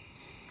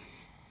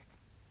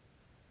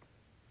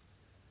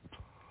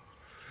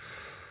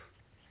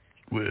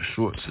 Wear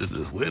shorts in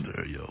this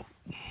winter, yo.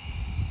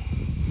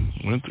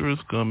 Winter is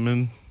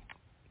coming.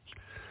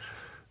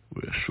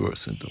 Wear shorts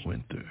in the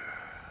winter.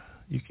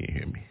 You can't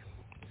hear me.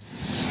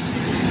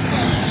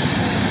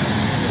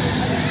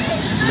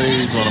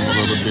 Blaze on them a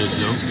little bit,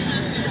 yo.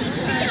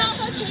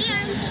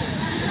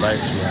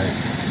 Lights right.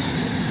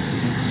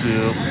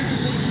 Chill.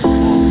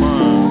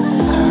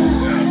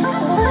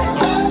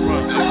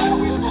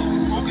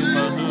 Look at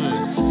my hood.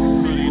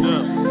 Hoodied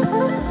up.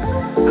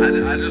 I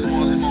just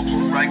want to smoke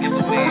some right in the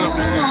weed.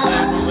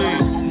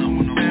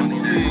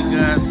 Family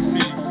got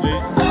me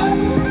with.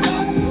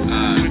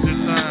 Winter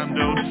time,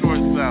 though,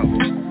 shorts out.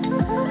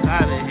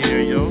 Out of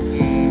here, yo.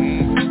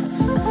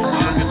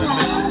 Look at the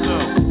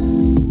mistletoe.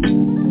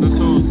 Let's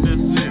hold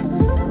this in.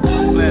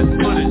 Flat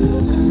footed.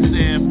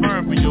 Stand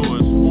firm for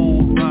yours.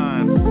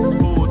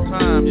 Whole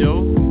time, yo.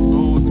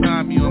 Whole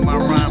time, you on my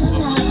rhyme. So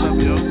what's up,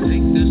 yo?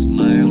 Take this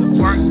smile. The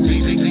park,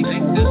 take this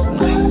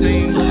smile.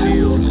 Same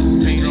deal.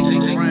 Paint all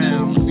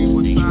around. See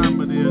what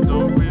time it is.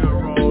 Don't real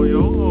raw,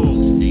 yo.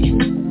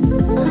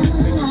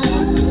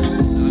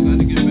 I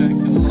gotta get back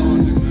to the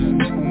laundry, man.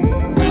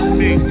 With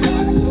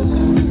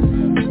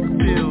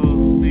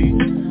me.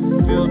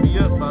 Fill me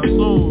up. My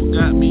soul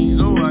got me.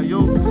 Yo, I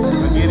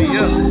get it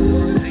up.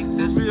 Take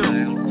this real.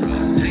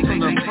 From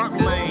the front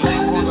lane,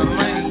 on the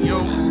lane, yo.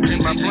 In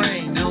my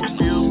brain, yo.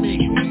 Feel me.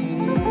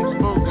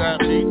 Smoke got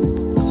me.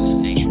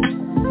 From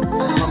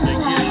the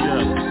giddy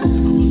up.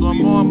 So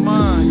I'm on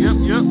mine. Yep.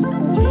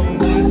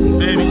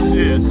 Baby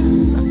shit. I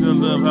still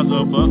love how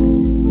go buck.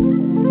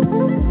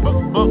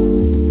 Buck,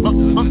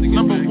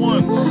 number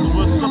one.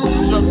 What's up,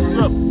 chucked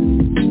up.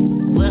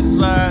 West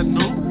side,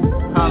 no.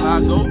 How I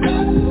go.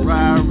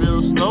 Ride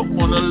real slow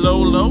on the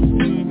low.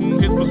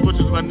 Hit the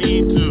switches if I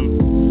need to.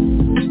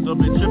 Don't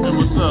be tripping,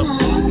 what's up,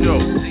 yo?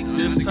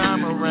 This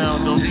time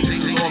around, don't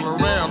pieces all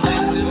around. Look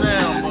at the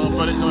sound,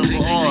 motherfucker coming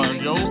for ours,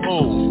 yo.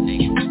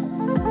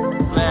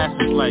 Flash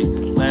is like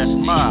flash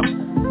mob.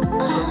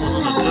 Circles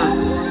in the dirt.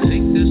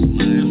 The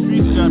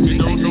streets got me,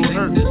 no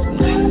hurt.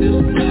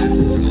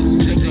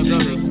 Take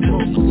another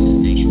smoke.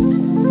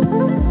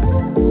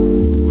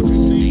 What you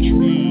think you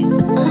need?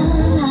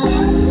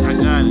 I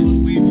got it.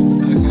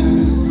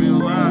 Real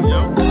loud, yo.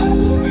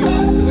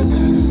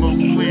 Smoke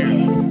clear.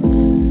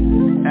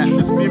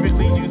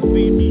 Atmospherically, you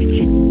see me.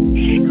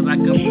 Cause I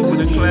come through with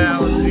the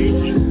clouds, see?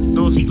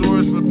 Those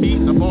stories for me,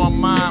 I'm on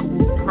mine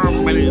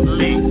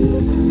permanently.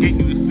 Can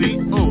you see?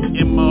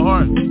 In my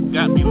heart.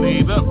 Got me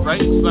laid up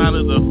right inside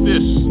of the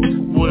fish.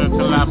 More than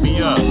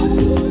tilapia.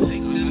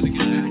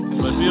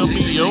 But feel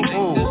me, yo,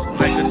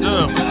 like a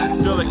dove.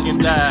 Pelican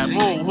dive,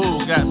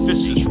 got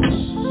fishes.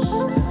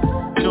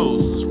 Yo,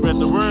 spread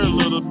the word a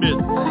little bit.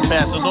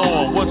 Pass it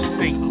on, what you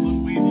think?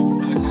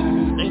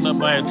 Ain't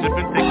nobody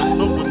tripping, take a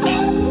smoke with me.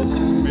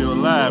 Real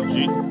live,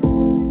 G.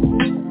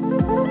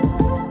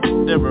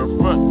 Never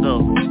front,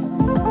 though.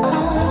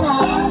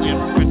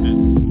 Imprinted.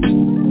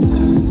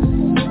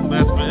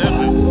 That's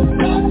forever.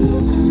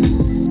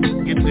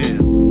 Get there.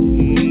 Do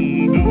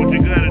what you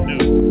gotta do.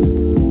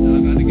 Now I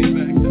gotta get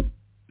back to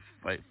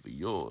fight for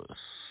yours.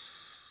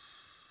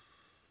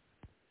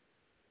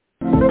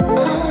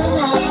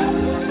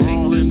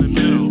 All in the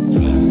middle.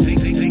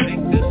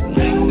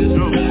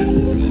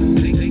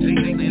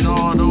 Ain't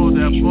all those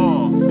that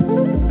fall.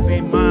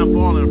 See mine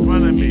fall in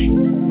front of me.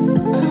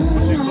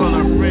 What you call a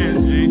friend,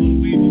 G?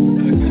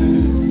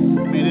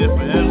 Be there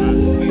forever.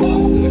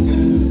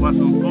 Watch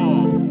them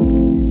fall.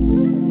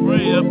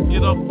 Pray up,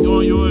 get up,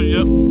 doing yours,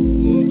 yep.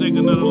 Take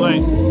another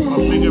light. My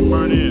finger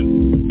burn in.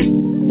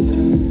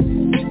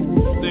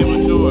 Stay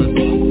with yours.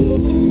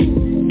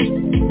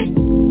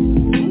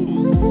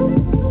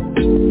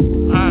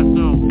 I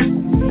know.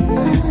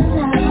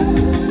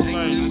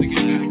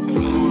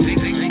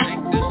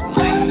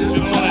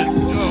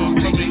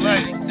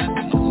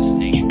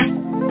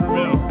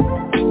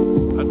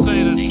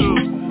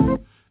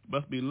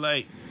 Must be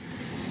light.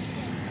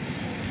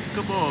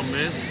 Come on,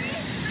 man.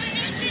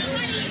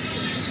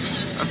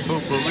 I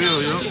spoke for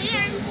real, yo.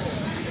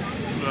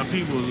 Where my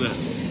people's at?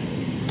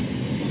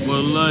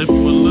 One life,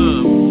 one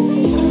love.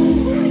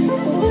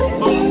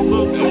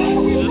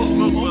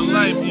 Smoke for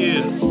life,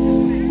 yeah.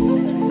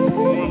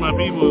 Where my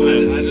people's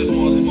at? I just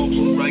want to smoke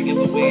some right in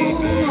the weed,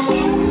 man.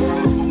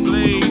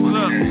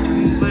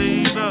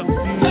 Blaze up.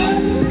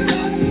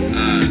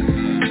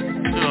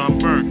 Yo, I'm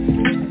burnt.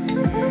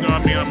 You know what I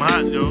mean? I'm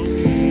hot, yo.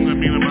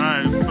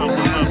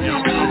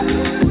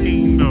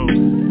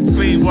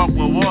 Clean walk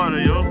with water,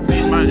 yo.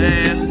 Clean my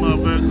ass,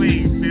 motherfucker,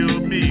 clean. Feel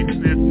me,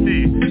 feel me.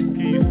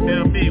 Can you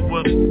feel me?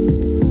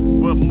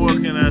 What more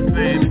can I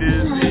say?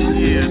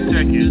 Busy, yeah,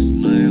 check it.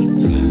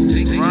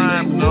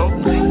 Rhymes, no.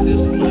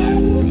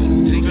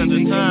 You got the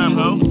time,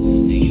 ho.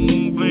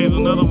 Blaze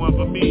another one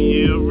for me,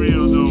 yeah,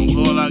 real, though.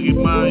 All I get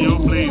mine, yo,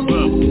 blaze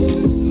up.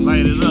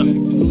 Light it up.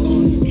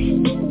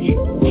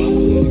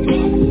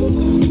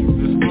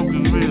 This smoke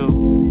is real.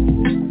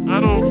 I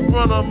don't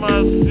front on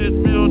my shit,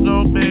 real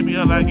though, baby.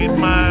 I like it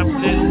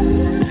mine lit.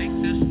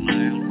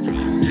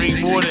 Drink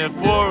more than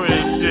 4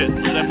 and shit.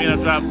 That means I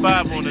drop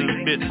 5 on this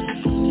bitch.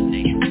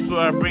 So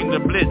I bring the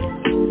blitz.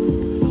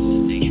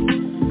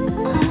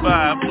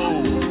 5-4.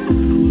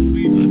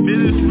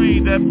 Ministry,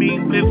 that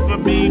means this for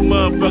me,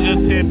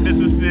 motherfucker, 10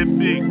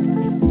 Mississippi.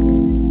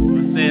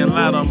 I'm saying a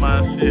lot on my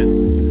shit.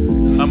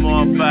 I'm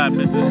on 5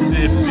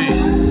 Mississippi.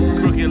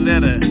 Crooked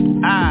letter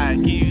I,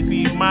 can you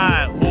see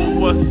mine? Oh,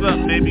 what's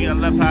up, baby? I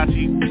love how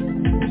she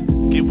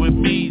get with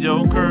me,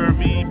 yo,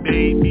 curvy,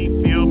 baby,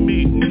 feel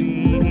me,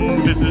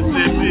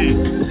 Mississippi.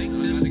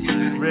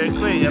 Red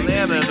Clay,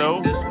 Atlanta,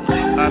 though.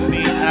 I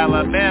mean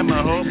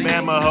Alabama, ho,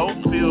 Bama, ho,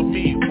 feel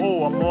me.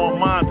 Oh, I'm on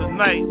mine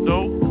tonight,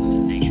 though.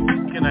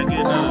 Can I get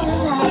another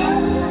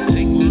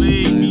smoke?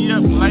 Lead me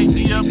up, light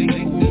me up.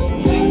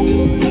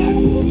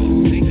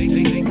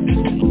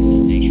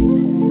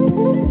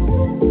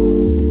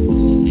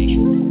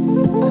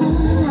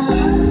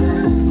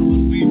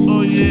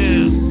 Oh,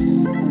 yeah.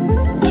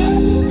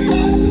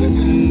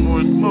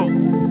 More smoke.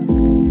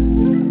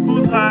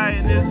 Who's high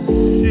in this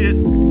shit?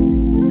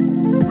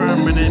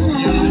 Permanent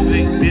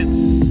music, bitch.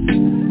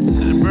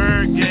 The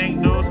ByrdGang,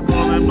 those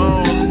calling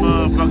bones,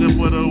 motherfucker,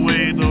 put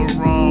away the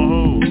wrong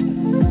hole.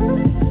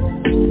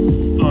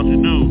 That's all you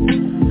do.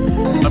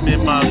 I'm in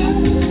my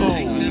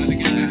soul.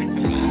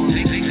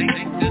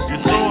 Your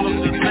soul is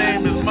the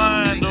same as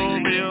mine, though,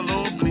 real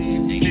old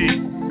bleed me.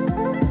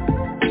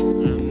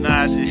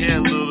 Nod your head a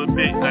little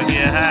bit, I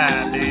get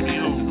high, baby.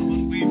 Ooh.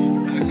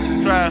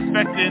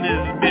 Trifecta in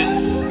this bitch.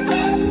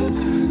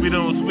 We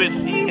don't switch.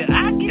 Yeah,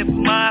 I get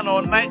mine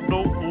all night,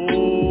 though.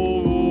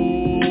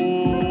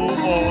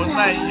 All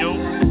night, yo.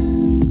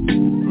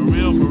 For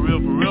real, for real,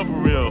 for real, for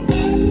real.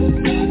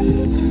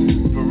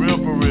 For real,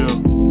 for real.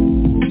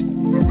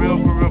 For real,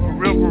 for real, for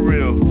real, for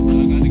real.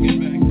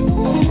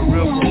 For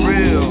real, for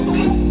real.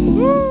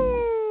 Woo!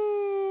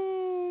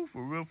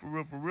 For real, for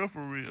real, for real,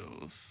 for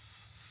reals.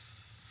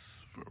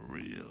 For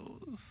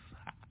reals.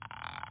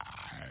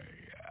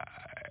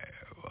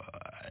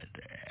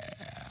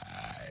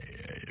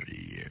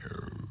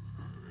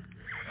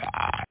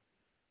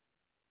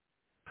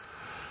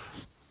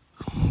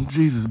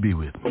 Jesus be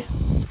with me.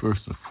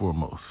 First and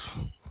foremost,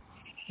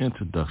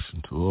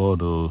 introduction to all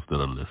those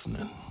that are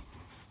listening.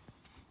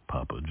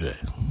 Papa J.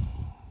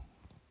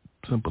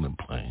 Simple and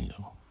plain,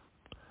 yo.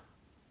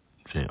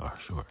 J.R.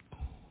 Short.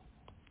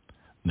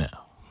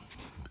 Now.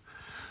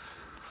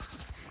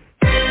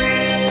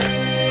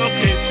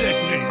 Okay, check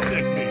me.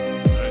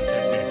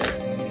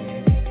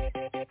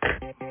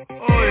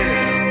 Oh,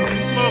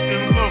 yeah.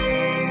 Smoking.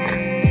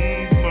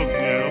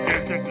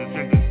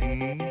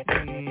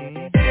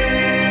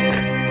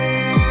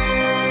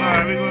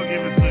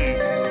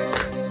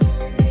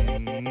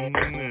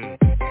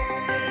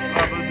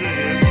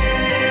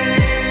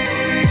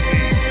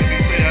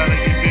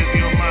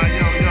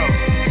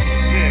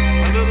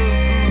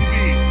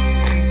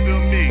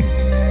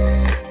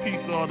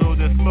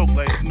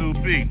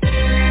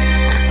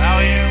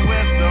 Out here in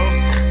West, though,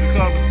 we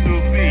call them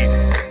Snoop B.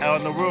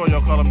 Out in the world, y'all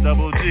call them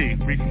Double G.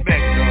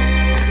 Respect, though.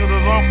 To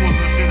those uncles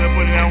and shit that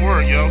put in that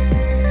work, yo.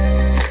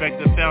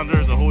 Respect the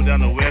founders that hold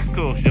down the West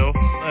Coast, yo.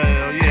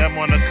 Yeah, I'm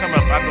on the come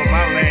up. I know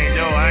my lane,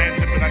 yo. I ain't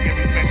tripping. I can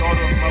respect all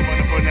those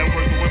motherfuckers putting that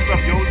work. So what's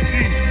up, yo?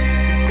 G.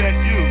 Respect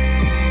you.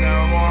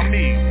 Now I'm on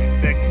me.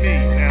 Respect me.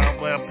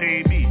 Now, well,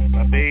 pay me.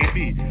 My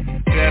baby.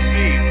 That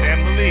me.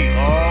 Family.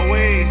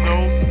 Always,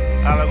 though.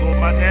 I'll go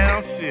my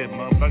down shit,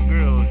 my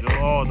girls, yo,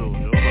 all those,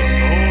 yo, the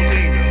whole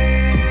team, yo.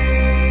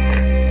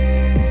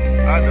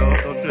 I know,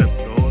 no trip,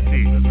 the whole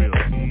team, that's real.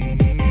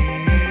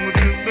 What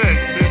you expect?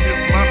 This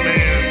is my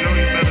man, yo,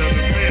 you better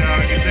understand how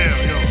to get down,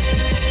 yo.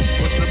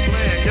 What's the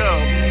plan, yo?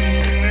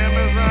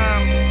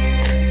 Amazon,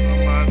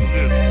 on my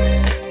shit.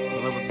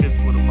 I love a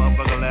bitch with a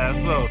motherfucker last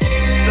low.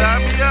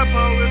 Tie me up,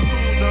 ho, it's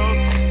cool,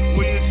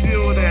 though. Where you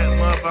shield at,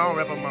 motherfucker? I don't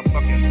rap on my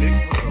fucking dick.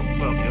 What the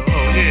fuck, yo?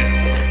 Oh,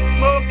 yeah.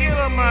 Smoking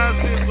on my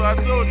shit, so I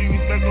told you,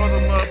 respect all the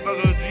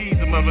motherfuckers G's,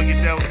 the motherfucker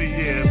get down with me,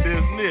 yeah,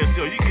 business.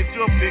 Yo, you get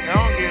your pick, I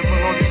don't give a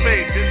fuck on your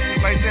face,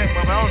 business like that,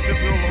 motherfucker. I don't just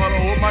go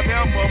hold my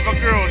down motherfucker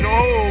girl, yo.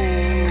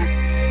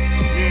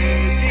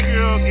 Yeah,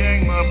 G-girl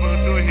gang, motherfucker,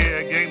 short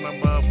hair gang, my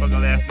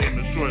motherfucker last name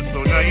is short,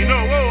 so now you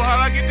know, whoa,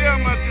 how I get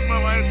down my shit,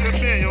 motherfucker, I ain't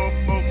tripping, yo,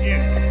 smoking.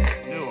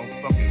 Yo, I'm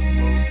fucking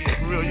smoking,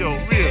 for real, yo,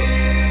 real.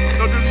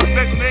 No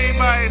disrespect to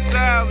anybody's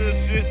style, this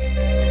shit.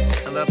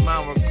 I left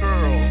mine with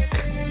curls.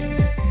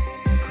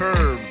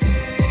 Curves,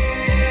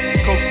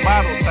 Coke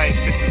bottle type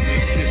bitches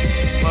and shit.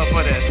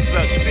 Motherfucker that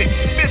suck dick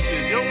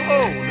bitches, yo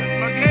ho, that's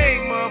my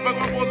game, motherfucker.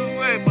 I'm supposed to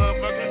say,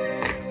 motherfucker.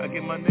 I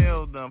get my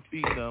nails done,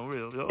 feet done,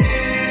 real, yo.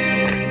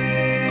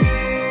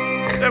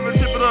 Never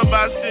trip it up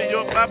by shit,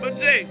 yo. Papa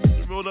J,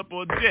 roll up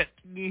on jet.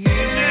 J, read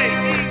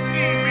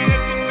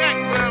that shit back,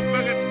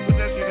 motherfucker. Put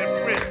that shit in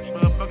print,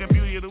 motherfucking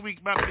beauty of the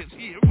week, my bitch.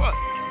 Yeah, what?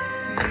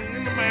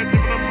 Man,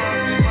 trip it up,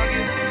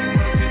 motherfucker.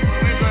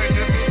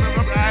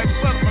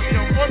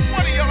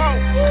 Motherfucker, yo, ho.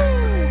 Woo!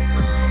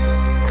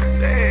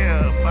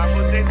 Damn, Papa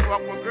J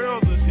walk with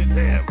girls and shit.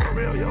 Damn, for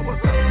real, yo,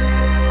 what's up?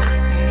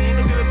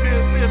 Look at the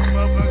business,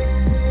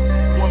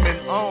 motherfucker. Woman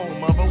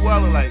owned, motherfucker.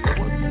 Well, like,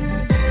 what?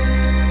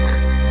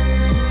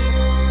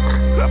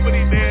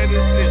 Company man,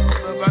 this shit.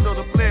 I know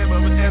the plan,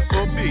 motherfucker.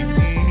 SOB.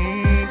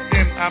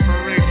 In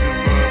operation,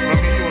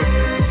 motherfucker. Yours.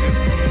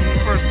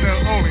 First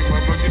time only.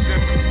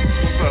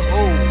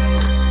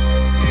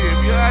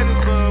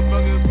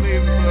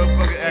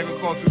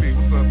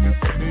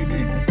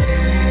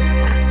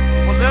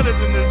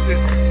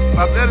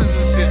 My letters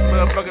and shit,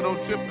 motherfucker, don't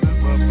trip for this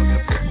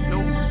motherfucker.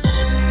 No.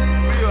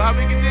 Real, how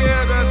we get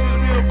there? That's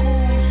real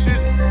cool shit.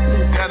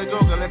 Gotta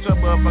go, gotta let your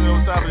motherfucker on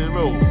top of this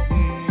road.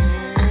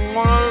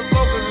 One of the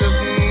focus is,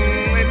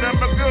 ain't nothing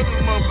but girls in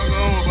this motherfucker.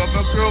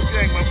 Motherfucker, girl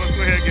gang,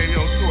 motherfucker, hair gang,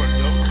 yo, short,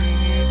 yo.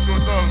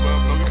 Short dog,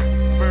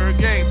 motherfucker. Bird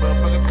gang,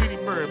 motherfucker,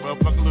 pretty bird,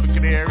 motherfucker, little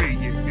canary,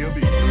 yeah, feel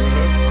me? You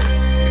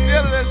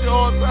tell her that shit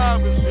all the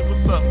time and shit,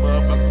 what's up,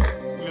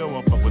 motherfucker? We don't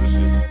want to fuck with this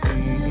shit.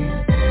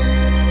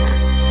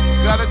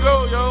 Gotta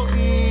go, yo.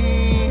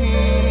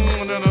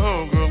 And then the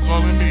homegirl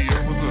calling me, yo,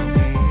 what's up?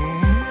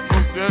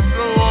 Fuck that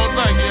show all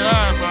night, get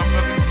high,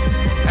 motherfucker.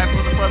 That's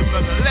what the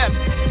motherfucker left,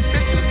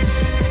 bitches.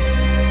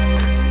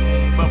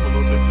 Buffalo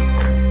bitches.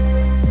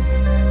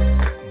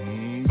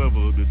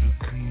 Buffalo bitches.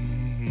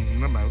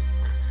 I'm out.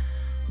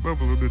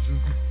 Buffalo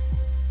bitches.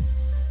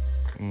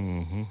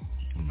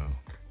 I'm out.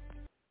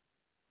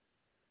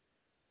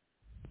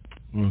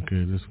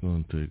 Okay, this is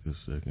gonna take a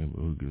second,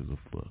 but who gives a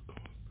fuck?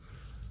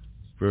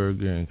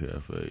 ByrdGang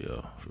Cafe,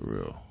 y'all, for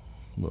real.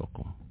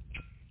 Welcome.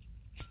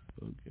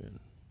 Again.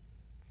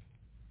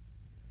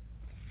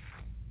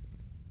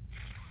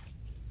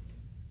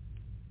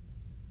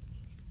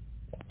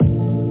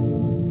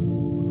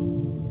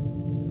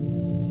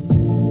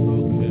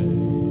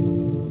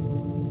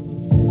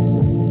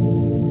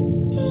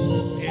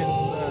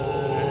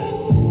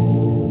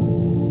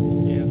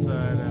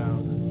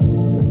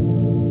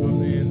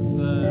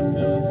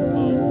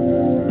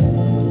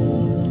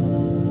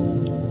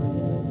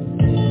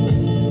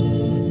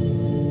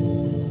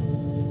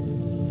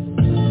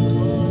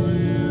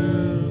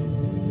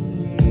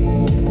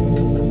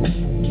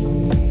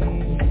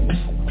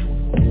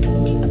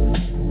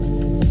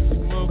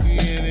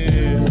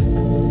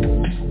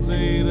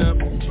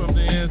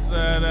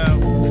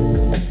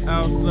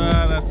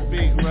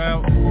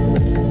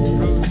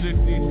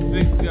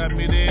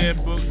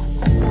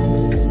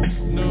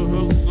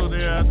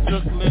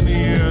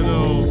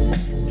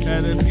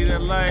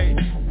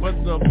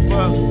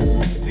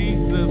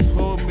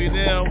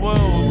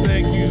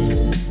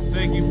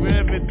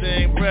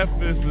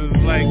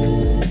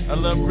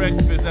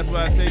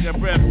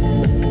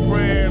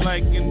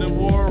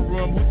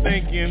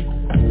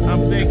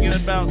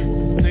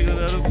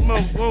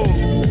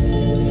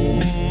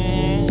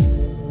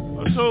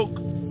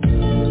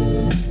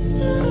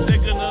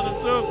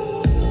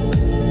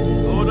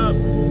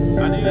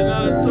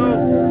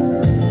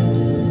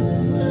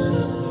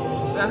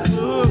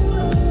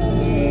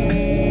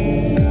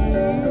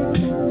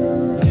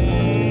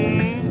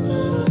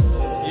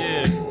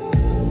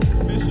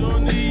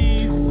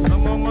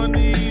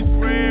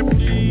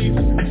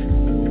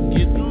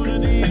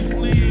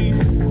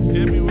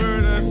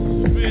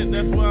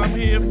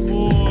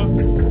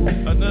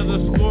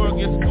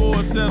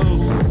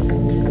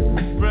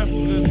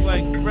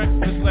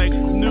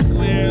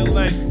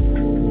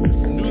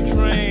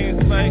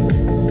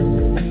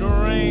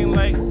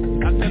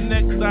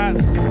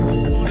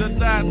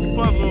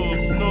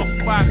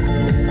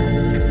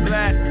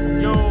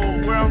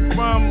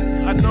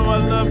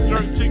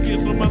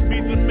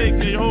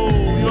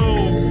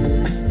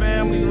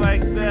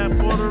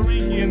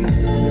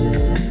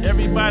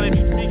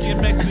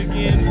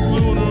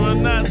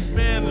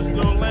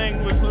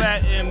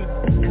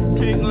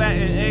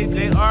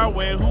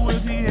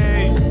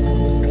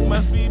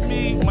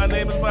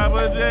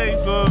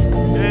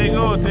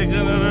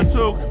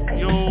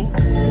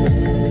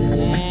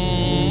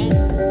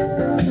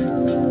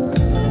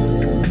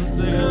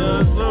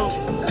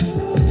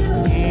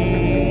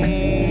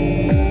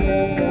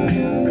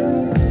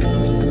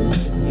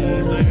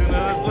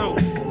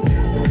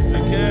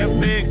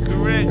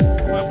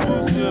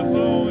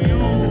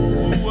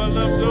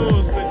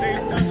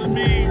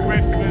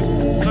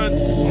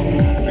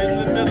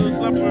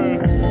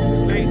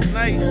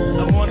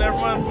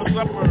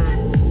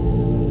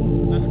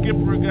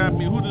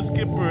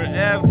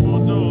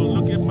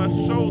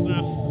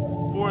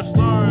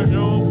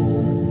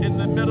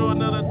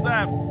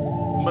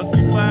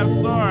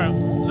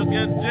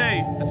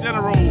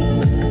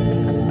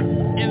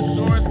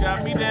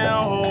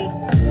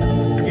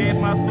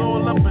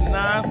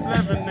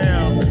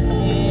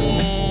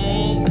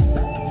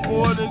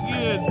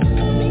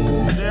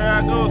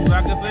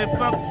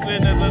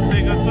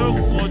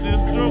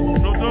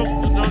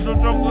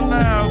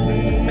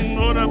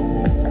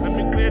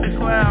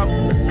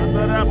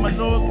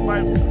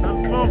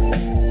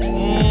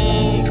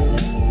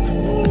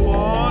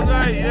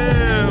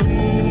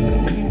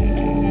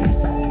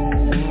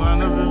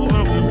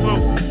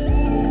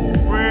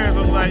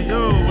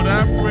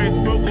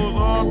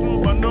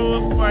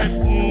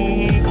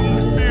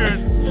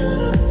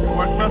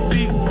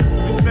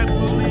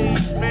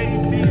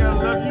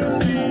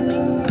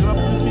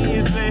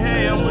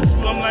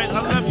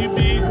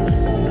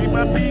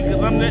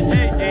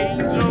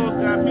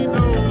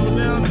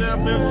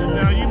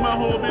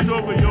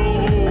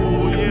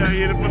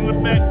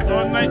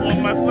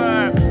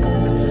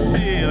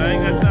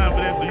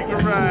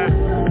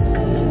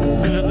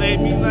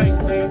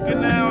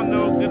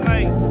 Good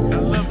night. I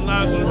love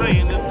lingerie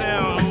in this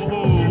town.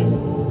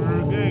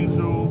 ByrdGang.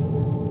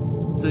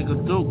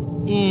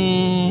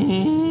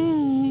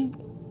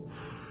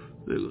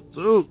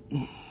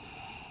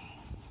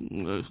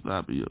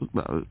 Stop it, yo.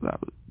 Stop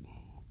it.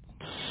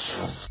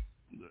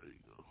 There you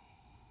go.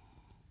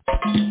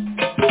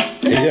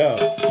 Hey, yo.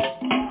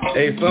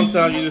 Hey,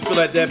 sometimes you just feel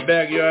like that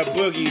backyard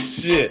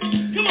boogie shit.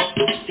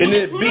 And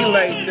it be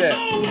like that.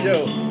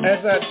 Yo,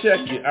 as I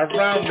check it, I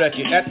round wreck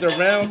it at the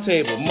round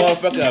table.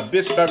 Motherfucker, a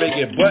bitch about to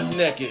get butt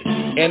naked.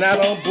 And I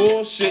don't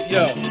bullshit,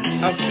 yo.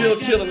 I'm still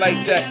chillin'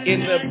 like that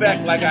in the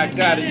back like I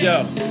got it,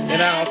 yo.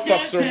 And I don't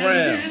fucks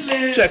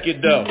around. Check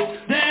it, though.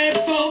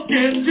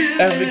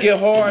 As we get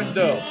hard,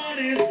 though.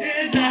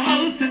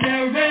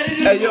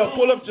 Hey, yo,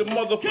 pull up your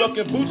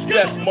motherfucking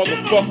bootstraps,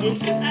 motherfuckers.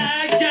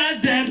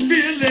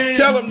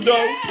 Tell them,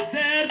 though,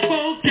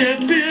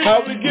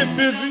 how we get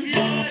busy.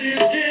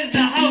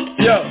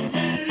 Yo.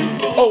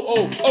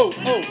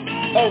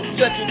 Oh,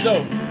 check it,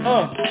 though.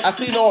 I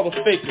seen all the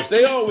fakers.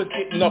 They always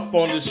getting up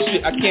on this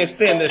shit. I can't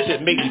stand that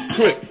shit. Make me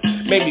quick.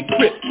 Make me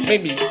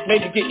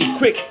get you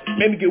quick.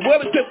 Make me get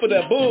well equipped for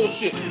that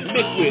bullshit.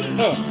 Liquid,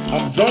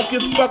 I'm drunk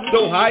as fuck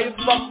though, high as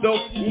fuck though.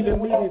 Even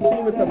we done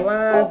seen with some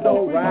lines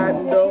though,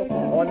 riding though.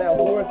 On that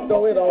horse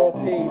though, it all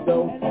paid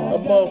though. A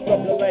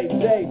motherfucker like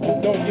Jay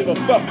don't give a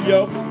fuck,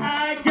 yo.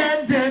 I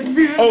got that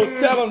feeling. Oh,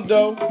 tell him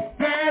though.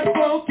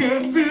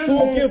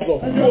 Who gives a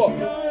fuck?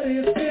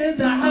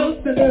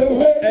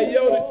 Hey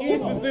yo, the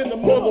East is in the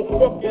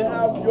motherfucking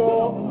house,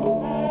 y'all.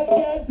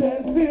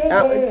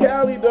 Out in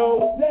Cali though.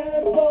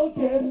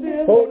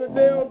 Hold it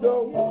down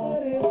though.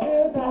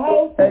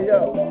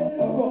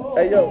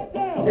 Hey yo,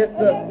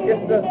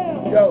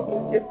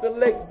 it's the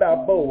Lake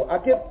Balboa. I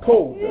get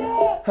colder.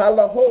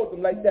 Holla, hold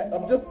them like that.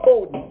 I'm just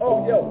folding.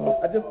 Oh yo,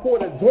 I just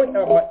poured a joint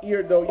out my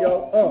ear though,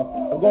 yo.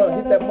 I'm gonna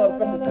hit that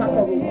motherfucking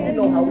cockroach. You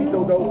know how we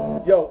do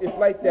though. Yo, it's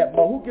like that,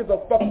 but who gives a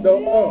fuck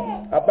though?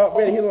 About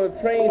ready to hit on the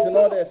trains and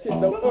all that shit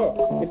though.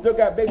 It still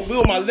got baby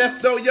blue on my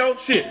left though, yo.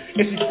 Shit,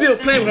 and she still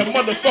playing with her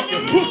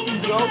motherfucking pussy,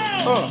 yo.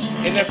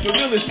 And that's the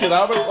realest shit.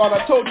 All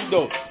I told you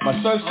though. My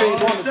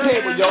sunshade on the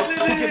table, yo.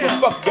 Who gives a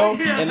fuck though?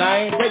 And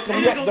I ain't break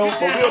them yet though,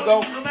 for real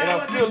though. And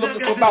I'm still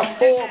looking for about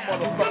 4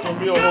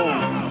 motherfucking real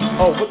hoes.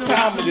 Oh, what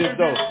time it is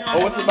though?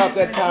 Oh, it's about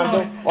that time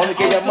though. Only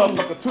gave that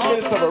motherfucker 2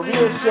 minutes of a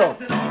real show.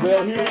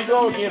 Well, here we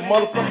go again,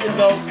 motherfucking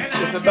though.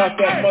 It's about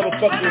that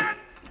motherfucking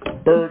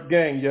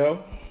ByrdGang, yo.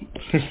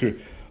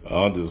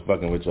 I'm just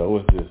fucking with y'all.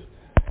 What's this?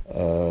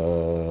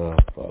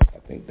 Fuck, I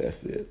think that's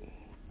it.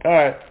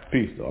 Alright,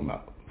 peace though, I'm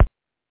out.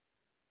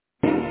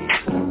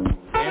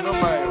 Ain't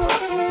nobody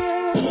rushing.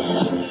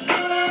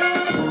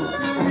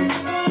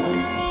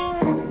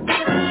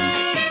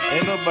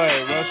 Ain't nobody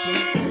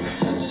rushing.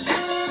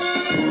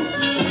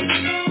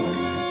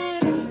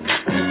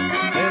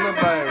 Ain't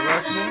nobody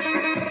rushing.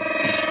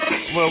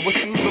 Well, what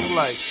you look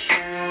like?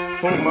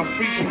 Hold my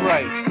freedom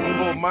right.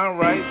 Hold mine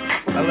right.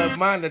 I love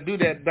mine to do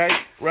that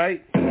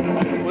right?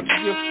 What you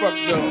just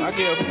fucked up? I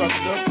get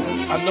fucked up.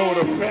 I know what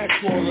a crack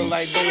corner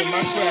like though with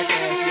my crack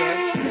ass, yo.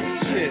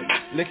 Shit,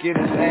 licking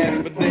his ass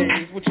for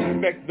days. What you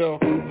expect though?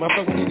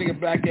 Motherfucker, you nigga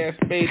black ass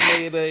spade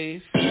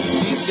days.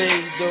 These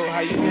days though, how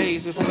you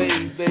haze the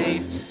slave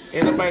days.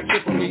 Ain't nobody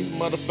tripping these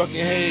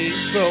motherfucking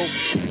haze. So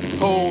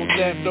hold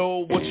that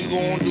though. What you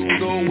gonna do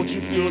though? What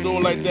you feel though?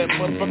 Like that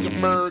motherfucking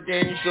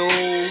ByrdGang show.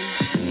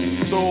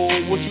 So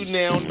what you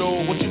now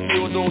though? What you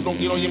feel though? Don't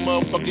get on your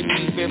motherfucking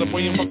knees. Stand up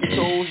on your fucking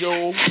toes,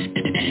 yo.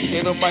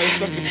 Ain't nobody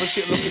sucking for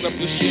shit, looking up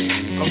this shit.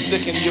 I'm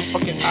sticking in your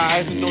fucking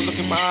eyes and don't look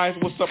in my eyes.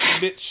 What's up,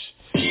 bitch?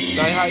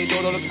 Now how you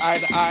know, don't look eye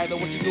to eye, know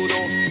what you do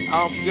though?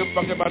 I don't give a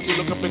fuck about you,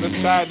 look up in the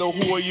sky though,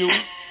 who are you?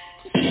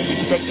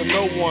 Respecting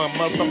no one,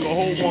 motherfucker,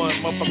 hold one,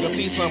 motherfucker,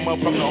 see some,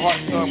 motherfucker,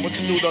 heart some, what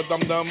you do though,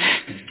 dum-dum?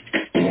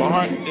 My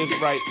heart is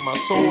right, my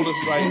soul is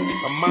right,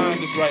 my mind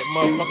is right,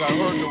 motherfucker, I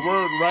heard the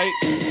word right.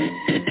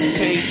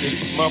 Taste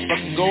it,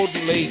 motherfucking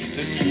golden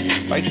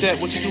laces. Like that,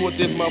 what you do with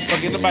this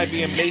motherfucker, nobody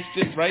being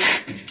wasted, right?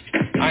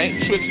 I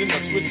ain't switching or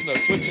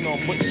switching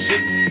on putting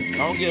shit.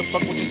 I don't give a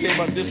fuck what you say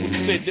about this, what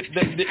you say, dip.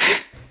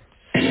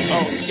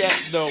 Oh, scat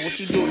though, what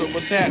you do though,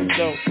 what's that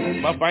though?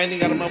 My ain't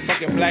got a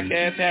motherfucking black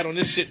ass hat on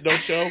this shit though,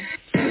 show.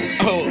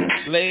 Oh,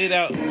 laid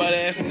out, butt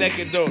ass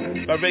naked though.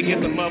 I ready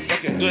get some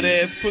motherfucking good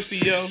ass pussy,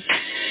 yo.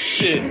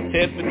 Shit,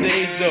 head for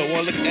days though,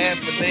 wanna look ass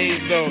for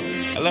days though.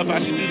 I love how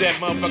she do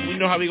that, motherfucker. We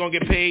know how we gonna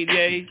get paid,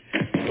 yay.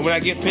 And when I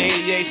get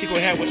paid, yay, she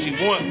gonna have what she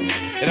want.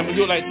 And I'm gonna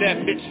do it like that,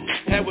 bitch.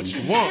 Have what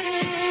you want.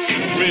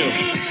 Real.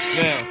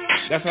 Now,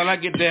 that's how I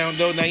get down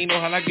though. Now you know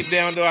how I get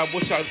down though. I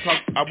wish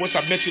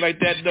I met you like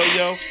that though,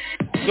 yo.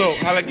 So,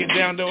 how I get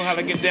down though,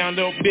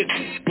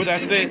 bitch. What I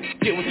say,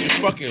 get what you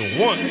fucking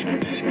want.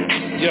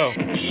 Yo,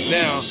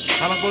 now,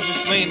 how am I supposed to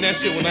explain that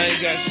shit when I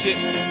ain't got shit?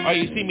 Oh,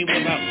 you see me with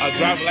a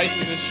driver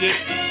license and shit?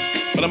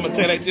 But I'm gonna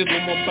tell you like this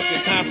one more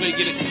fucking time so you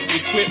get it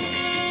equipped.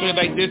 So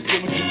like this,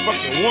 get what you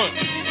fucking want.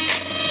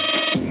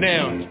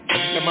 Now,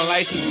 got my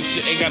license and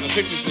shit, ain't got no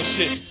pictures and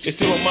shit. It's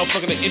still a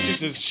motherfucker that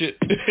interested and shit.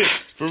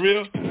 For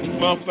real?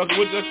 Motherfucker,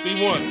 what else do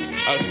you want?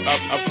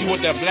 You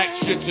want that black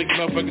shit so you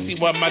motherfucker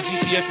see what my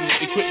GPS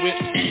is equipped with?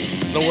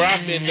 Know where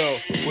I've been though,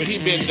 where he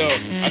been though.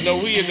 I know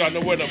who he is, I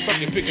know where to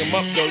fucking pick him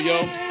up though,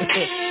 yo.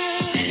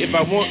 If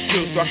I want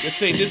to, so I can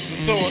say this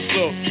is so and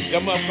so.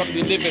 Y'all motherfuckers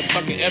be living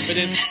fucking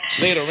evidence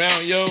laid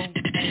around, yo.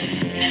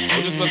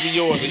 Well, this must be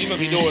yours. Or you must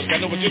be yours. I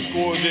know what your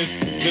scores is.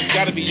 This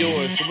gotta be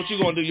yours. So what you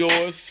gonna do,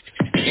 yours?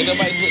 Ain't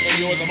nobody sweating on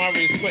yours. I'm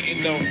already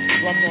sweating, though.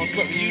 So I'm gonna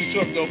sweat when you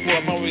sweat, though, for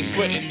I'm already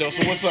sweating, though.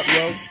 So what's up,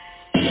 yo?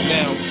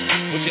 Now,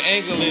 what your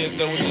angle is,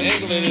 though,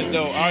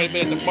 I already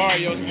been at the bar,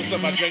 yo. So what's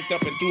up? I drank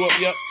up and threw up,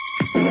 yup.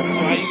 So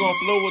how you gonna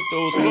flow with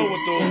those,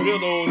 real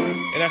those,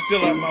 and I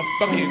still like my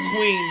fucking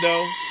queen,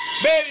 though.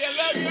 Baby, I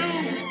love you!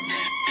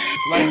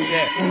 Like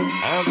that.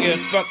 I don't give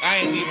a fuck, I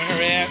ain't leaving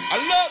her ass. I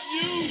love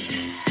you!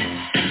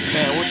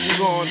 Now, what you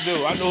gonna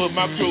do? I know what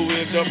my crew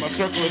is, though. My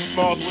circle is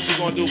small, so what you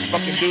gonna do?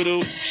 Fucking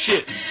doo-doo?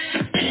 Shit.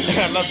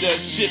 I love that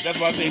shit, that's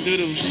why I say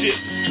doo-doo, shit.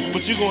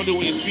 What you gonna do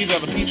when you squeeze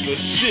out a piece of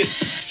shit?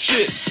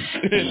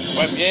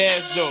 Wipe your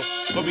ass, though.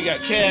 Hope you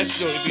got cash,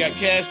 though. If you got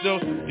cash, though,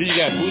 then you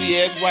got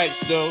booty-ass wipes,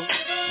 though.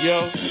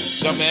 Yo,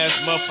 dumbass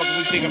motherfucker,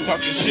 we think I'm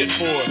talking shit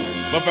for.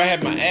 But if I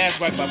had my ass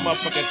wiped by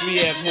motherfucking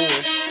 3-ass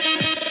whores.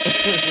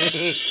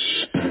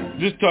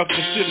 Just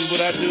talking shit is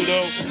what I do,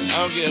 though. I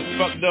don't give a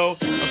fuck, though.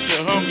 I'm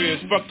still hungry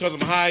as fuck because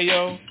I'm high,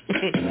 yo.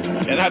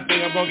 And I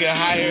think I'm gonna get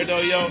higher,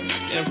 though, yo.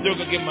 And I'm still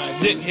gonna get my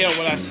dick held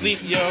while I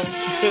sleep, yo.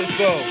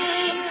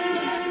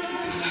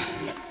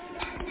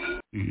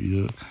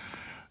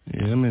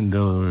 Yeah, I'm in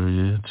Delaware,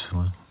 yeah,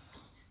 chilling.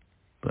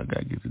 But I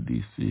gotta get to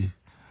D.C.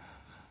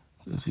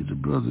 Let's see the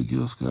brother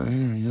Gil Scott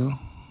here, yo.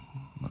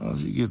 How'd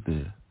you get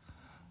there?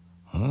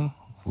 Huh?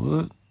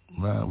 What?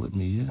 Ride with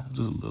me, yeah?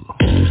 Just a little.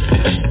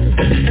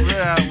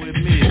 Ride with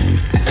me.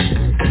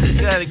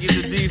 You gotta get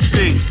to D.C.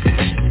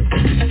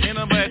 Ain't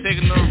nobody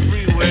taking no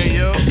freeway,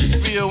 yo.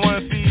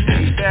 301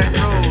 CD, back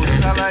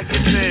roads, how I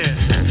get there?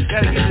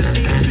 Gotta get to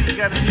D.C.,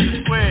 gotta see the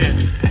square.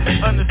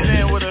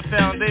 Understand what a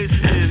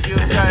foundation is. Gil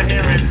Scott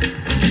hearing,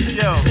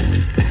 yo.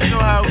 You know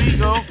how we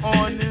go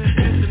on this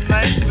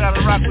tonight. We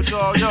gotta rock with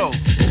y'all, yo.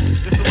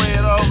 It's the way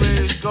it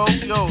always go,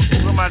 yo.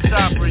 With my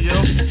chopper,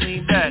 yo.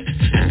 Lean back.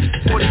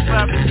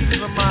 45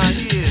 degrees on mine,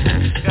 yeah.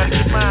 Gotta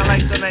get mine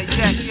like that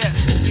yak.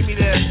 Give me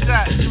that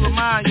shot, two of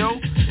mine, yo.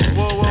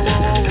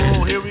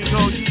 Whoa. Here we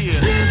go, yeah.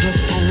 You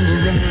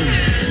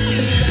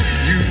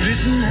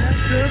didn't have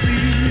to be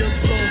a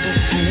brother.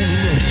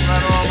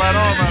 Right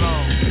on.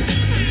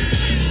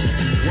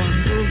 One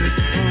bullet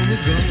from a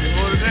gun.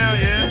 Hold it down,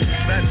 yeah.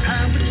 That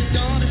time we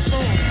started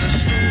for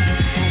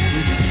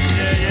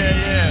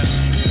Yeah.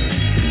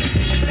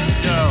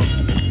 Yo,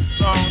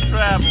 long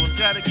travels,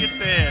 gotta get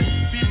there.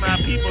 Be my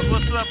people,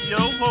 what's up, yo,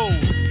 ho?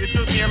 It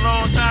took me a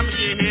long time to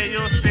get here,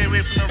 yo. Stay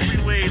away from the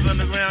freeways,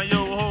 underground,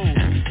 yo, ho.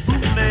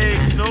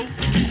 Bootlegs,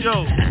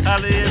 yo. I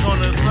live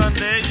on a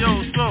Sunday,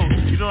 yo, so.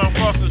 You know I'm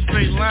crossing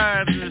straight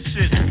lines and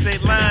shit.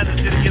 Straight lines and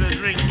shit to get a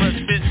drink, but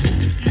bitch,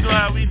 you know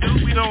how we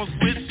do, we don't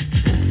switch.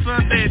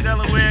 Sunday,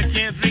 Delaware,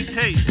 can't drink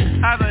taste.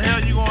 How the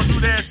hell you gonna do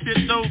that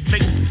shit, though?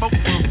 Make smoke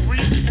for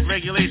free?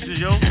 Regulations,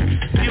 yo.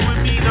 Get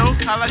with me, though.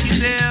 I like it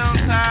down.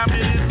 Time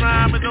it is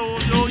rhyming, though,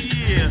 yo,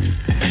 yeah.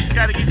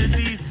 Gotta get to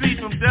D.C.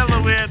 from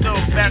Delaware, though.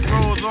 Back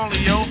roads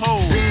only, yo,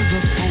 ho. You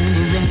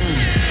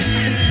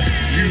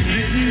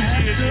didn't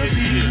have to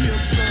be a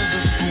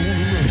brother on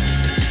the road.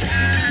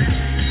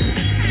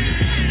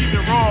 Keep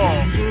it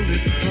raw.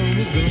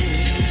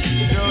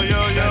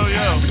 Yo.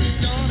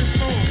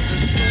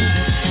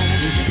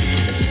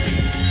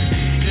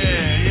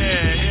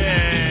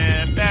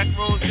 Yeah. Back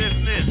road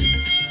business.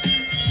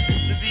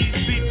 The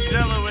D.C. from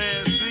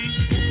Delaware, see?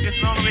 It's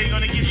the only way you're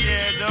gonna get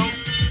there, though.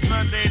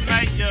 Sunday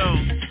night, yo.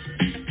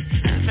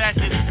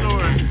 Package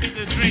store, get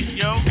the drink,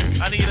 yo.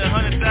 I need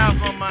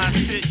 100,000 on my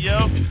shit,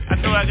 yo. I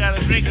know I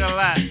gotta drink a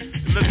lot.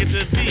 Look at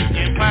the beat,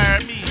 Empire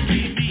me,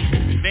 see me.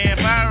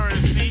 Vampire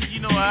see, you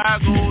know how I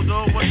go,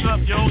 though. What's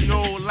up, yo,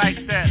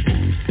 like that.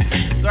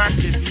 Dark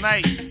is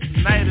night,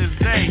 night is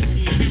day.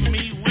 You see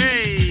me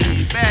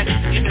way back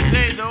in the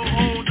day, though.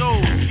 Oh,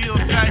 no, Gil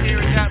Scott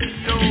here got me,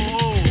 yo.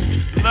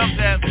 Love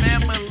that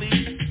family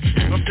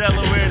from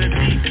Delaware to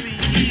D.C.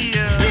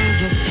 Yeah.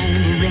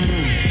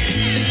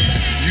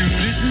 You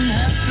didn't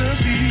have to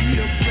be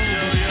a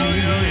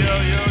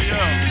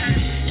yo.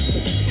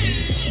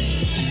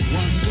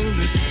 One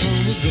bullet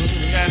from a gun.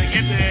 Gotta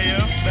get there, yo.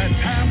 That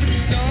time we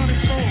started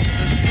for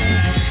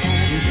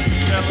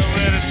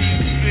Delaware to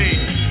D.C.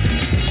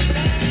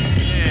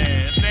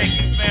 Yeah, thank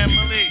you,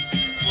 family,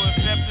 for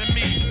accepting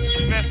me,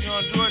 especially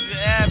on Georgia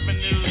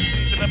Avenue,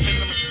 sleeping up in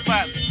them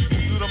spots.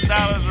 Them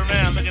dollars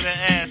around, look at that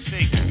ass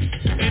shake.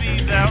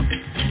 Titties out,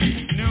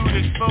 nude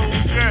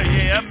exposure,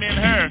 yeah, I'm in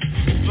her.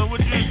 So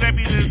what you expect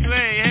me to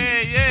say?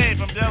 Hey,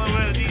 from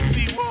Delaware to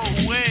D.C.,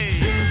 whoa,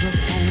 way.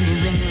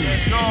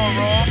 Yeah, y'all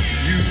raw.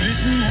 You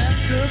didn't have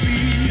to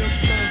be a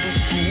brother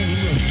on the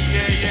road.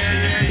 Yeah.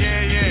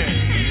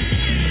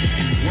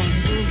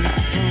 One bullet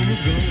from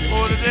a gun.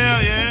 Hold it down,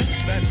 yeah.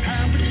 That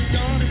time we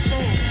started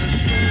for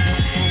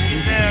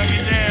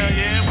Get down,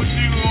 yeah. What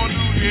you gonna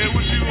do, yeah?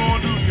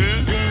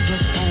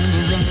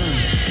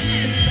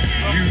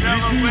 From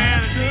Delaware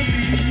to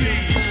D.C.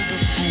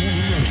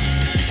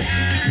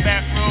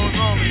 Back roads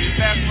only,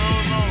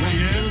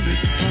 yeah.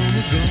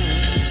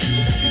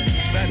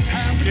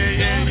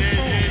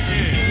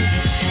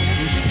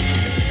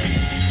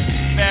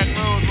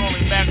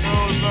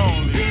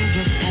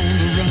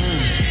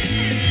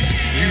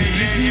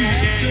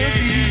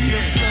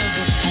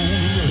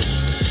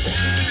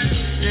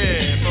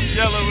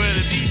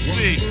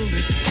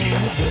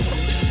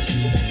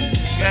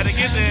 Gotta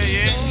get there,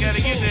 yeah.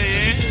 Gotta get there,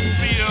 yeah.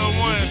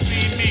 301,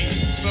 see me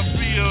from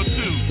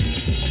 302.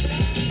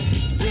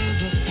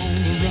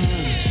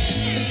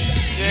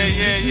 Yeah.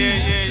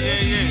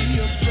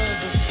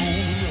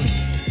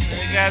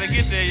 You gotta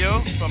get there,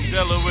 yo. From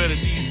Delaware to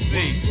DC.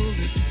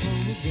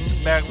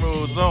 Back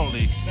roads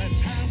only.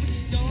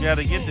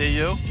 Gotta get there,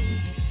 yo.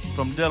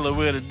 From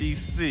Delaware to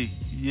DC.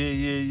 Yeah.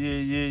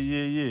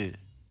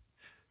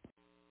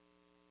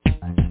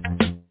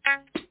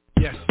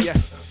 Yes.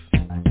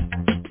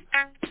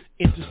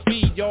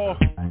 Intercede, y'all.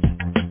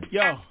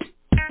 Yo.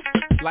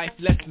 Life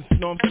lessons, you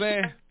know what I'm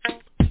saying?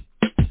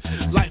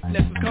 Life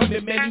lessons come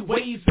in many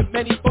ways and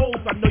many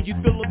folds. I know you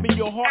feel them in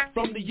your heart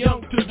from the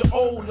young to the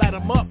old. Light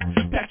them up,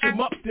 patch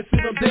them up, then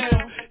sit them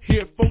down.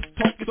 Hear folks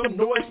talking some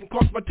noise from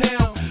across my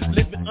town.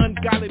 Living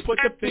ungodly, put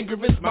the finger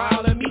and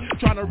smile at me.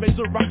 Trying to raise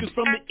the ruckus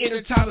from the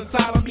inner child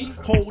inside of me.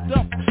 Hold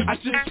up, I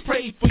just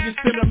prayed for your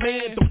sinner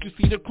man. Don't you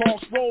see the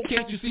crossroad?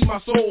 Can't you see my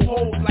soul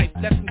hold? Life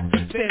lessons,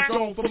 stand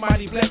strong for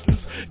mighty blessings.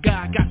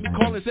 God got me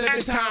calling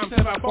 7 times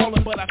have I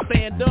fallen, but I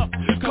stand up.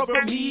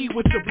 Cover me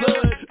with your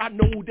blood. I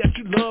know that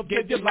you love,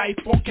 gave your life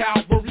on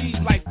Calvary.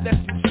 Life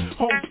lessons,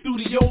 home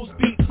studios,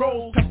 beat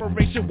roll.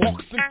 Preparation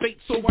walks and fate,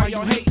 so while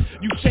y'all hate,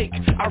 you shake.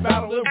 I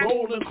rattle and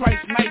roll in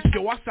Christ's life.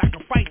 Yo, I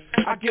sacrifice.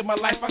 I give my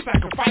life, I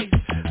sacrifice.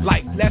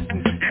 Life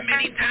lessons. How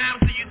many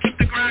times do you keep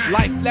the grind?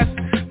 Life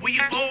lessons. Will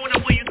you bold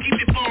or will you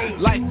keep it bold?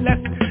 Life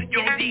lessons.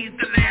 Your deeds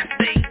the last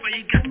thing, so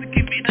you got to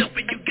give it up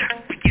and you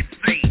got to get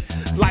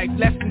saved. Life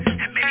lessons.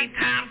 How many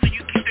times do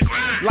you keep the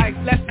grind? Life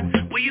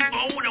lessons. Will you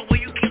bold or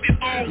will you keep it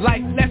bold?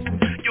 Life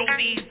lessons. Your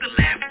deeds the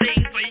last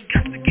thing, so you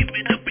got to give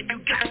it up and you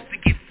got to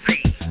get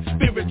saved.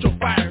 Spiritual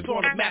fire is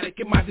automatic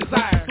in my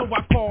desire, so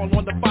I call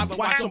on the Father,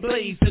 watch them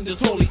blaze in this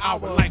holy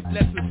hour. Life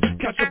lessons,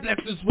 count your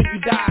blessings when you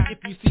die. If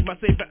you see my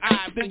Savior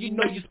eye, then you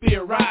know your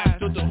spirit rise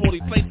to the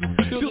holy places,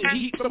 feel the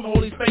heat from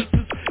holy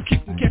faces.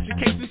 Keep them catching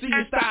cases, see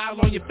your style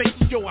on your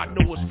faces. Yo, I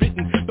know it's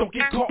written, don't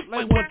get caught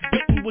like what's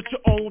bitten with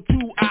your own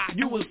 2 eye.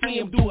 You will see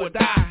him do or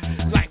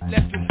die. Life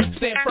lessons,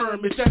 stand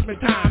firm, it's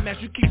judgment time. As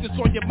you keep this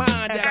on your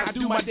mind, as I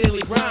do my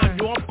daily grind.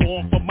 Yo, I'm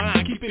going for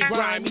mine, keep it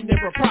grimy,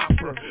 never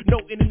prosper. No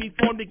enemy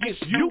formed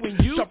against you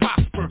and you shall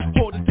prosper.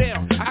 Hold it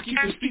down, I keep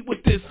the street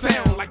with this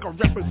sound like a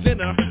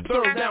representer.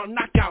 3rd round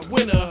knockout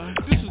winner.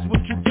 This is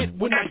what you get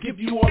when I give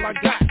you all I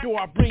got. Yo,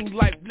 I bring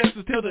life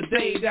lessons till the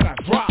day that I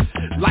drop.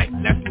 Life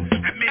lessons.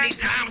 How many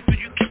times do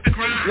you keep the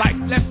grind?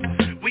 Life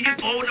lessons. Will you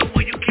bold or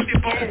will you keep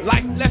it bold?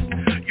 Life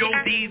lessons. Your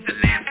deeds the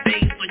last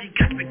thing, so you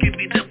got to give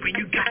it up and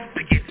you got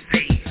to get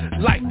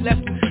saved. Life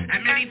lessons. How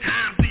many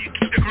times do you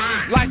keep the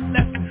grind? Life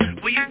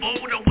lessons. Will you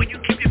bold or will you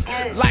keep it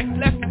bold? Life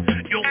lessons.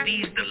 Your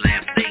deeds the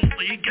last thing,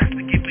 so you got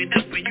to give it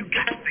up and you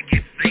got to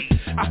get saved.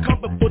 I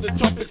come before the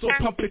trumpet, so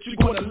pump it, you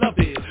gonna love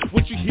it.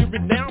 What you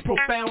hearing now,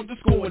 profound,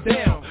 it's going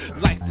down.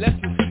 Life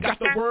lessons, got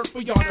the word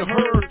for y'all to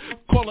heard.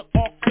 Calling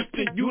all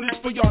Christian units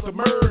for y'all to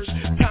merge.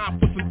 Time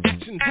for some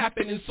action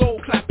happening,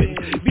 soul clapping.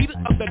 Leader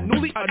of the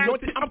newly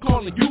anointed, I'm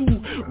calling you.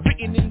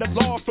 Written in the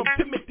law from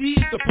Timothy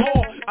to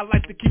Paul. I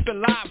like to keep it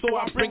live, so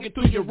I bring it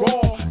to you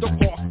raw. The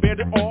cross bear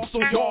it all, so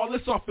y'all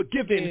it's all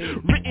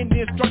forgiven. Written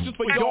instructions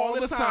for y'all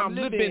in the time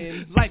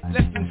living. Life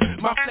lessons,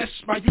 my flesh,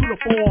 my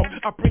uniform.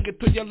 I bring it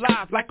to your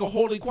lives like a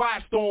holy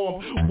quiet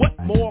storm. What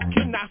more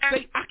can I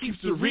say? I keep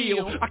it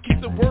real. I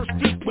keep the word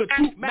street with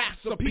true mass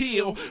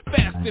appeal.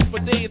 Fasting for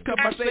days, cause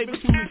my Savior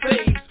truly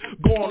saves.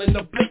 Gone in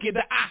the blink of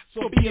the eye,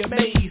 so be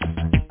amazed.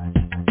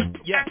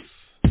 Yes.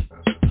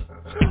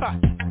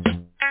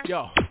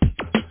 Yo.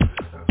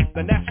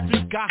 Then that's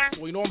street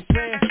gospel, you know what I'm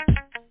saying?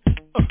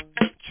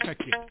 Check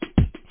it.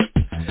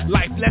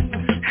 Life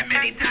lessons. How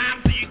many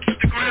times do you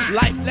keep the grind?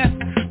 Life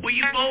lessons. Will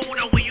you bold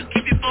or will you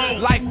keep it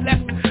bold? Life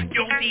lessons.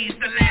 Your deeds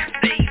the last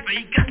thing, so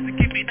you got to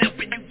give it up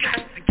and you got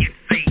to get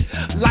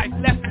saved. Life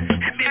lessons.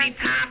 How many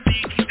times do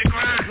you keep the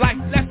grind?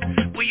 Life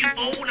lessons. Will you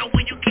bold or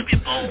will you keep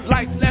it bold?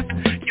 Life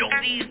lessons. Your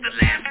deeds the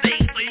last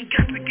thing, so you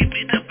got to give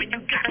it up and you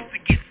got to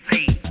get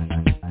saved.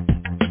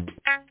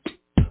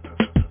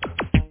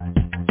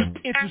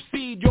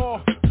 Intercede,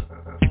 y'all.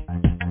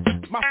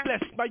 My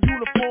flesh, my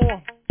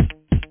uniform.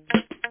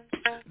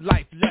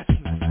 Life lessons.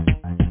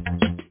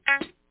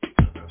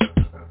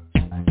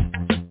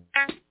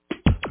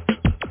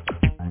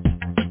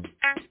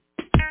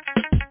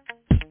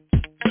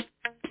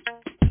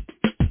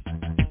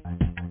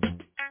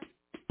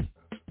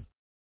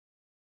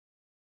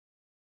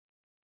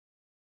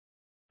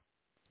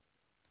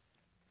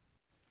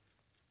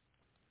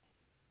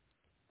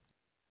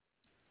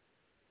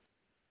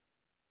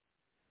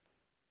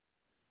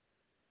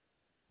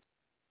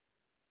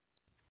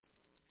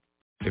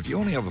 If you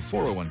only have a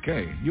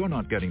 401k, you're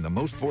not getting the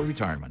most for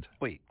retirement.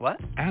 Wait, what?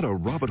 Add a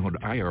Robinhood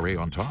IRA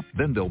on top,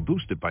 then they'll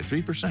boost it by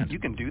 3%. You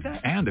can do that?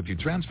 And if you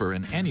transfer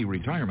in any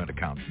retirement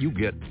account, you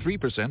get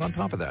 3% on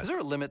top of that. Is there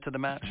a limit to the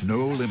match?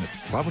 No limit.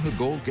 Robinhood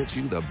Gold gets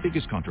you the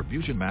biggest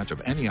contribution match of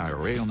any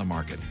IRA on the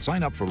market.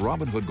 Sign up for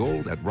Robinhood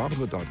Gold at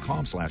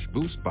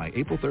Robinhood.com/boost by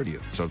April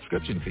 30th.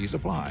 Subscription fees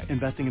apply.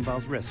 Investing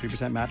involves risk.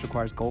 3% match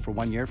requires gold for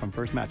 1 year from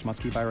first match.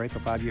 Must keep IRA for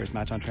 5 years.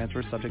 Match on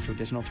transfers subject to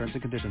additional terms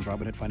and conditions.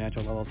 Robinhood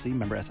Financial LLC,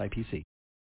 member SIPC.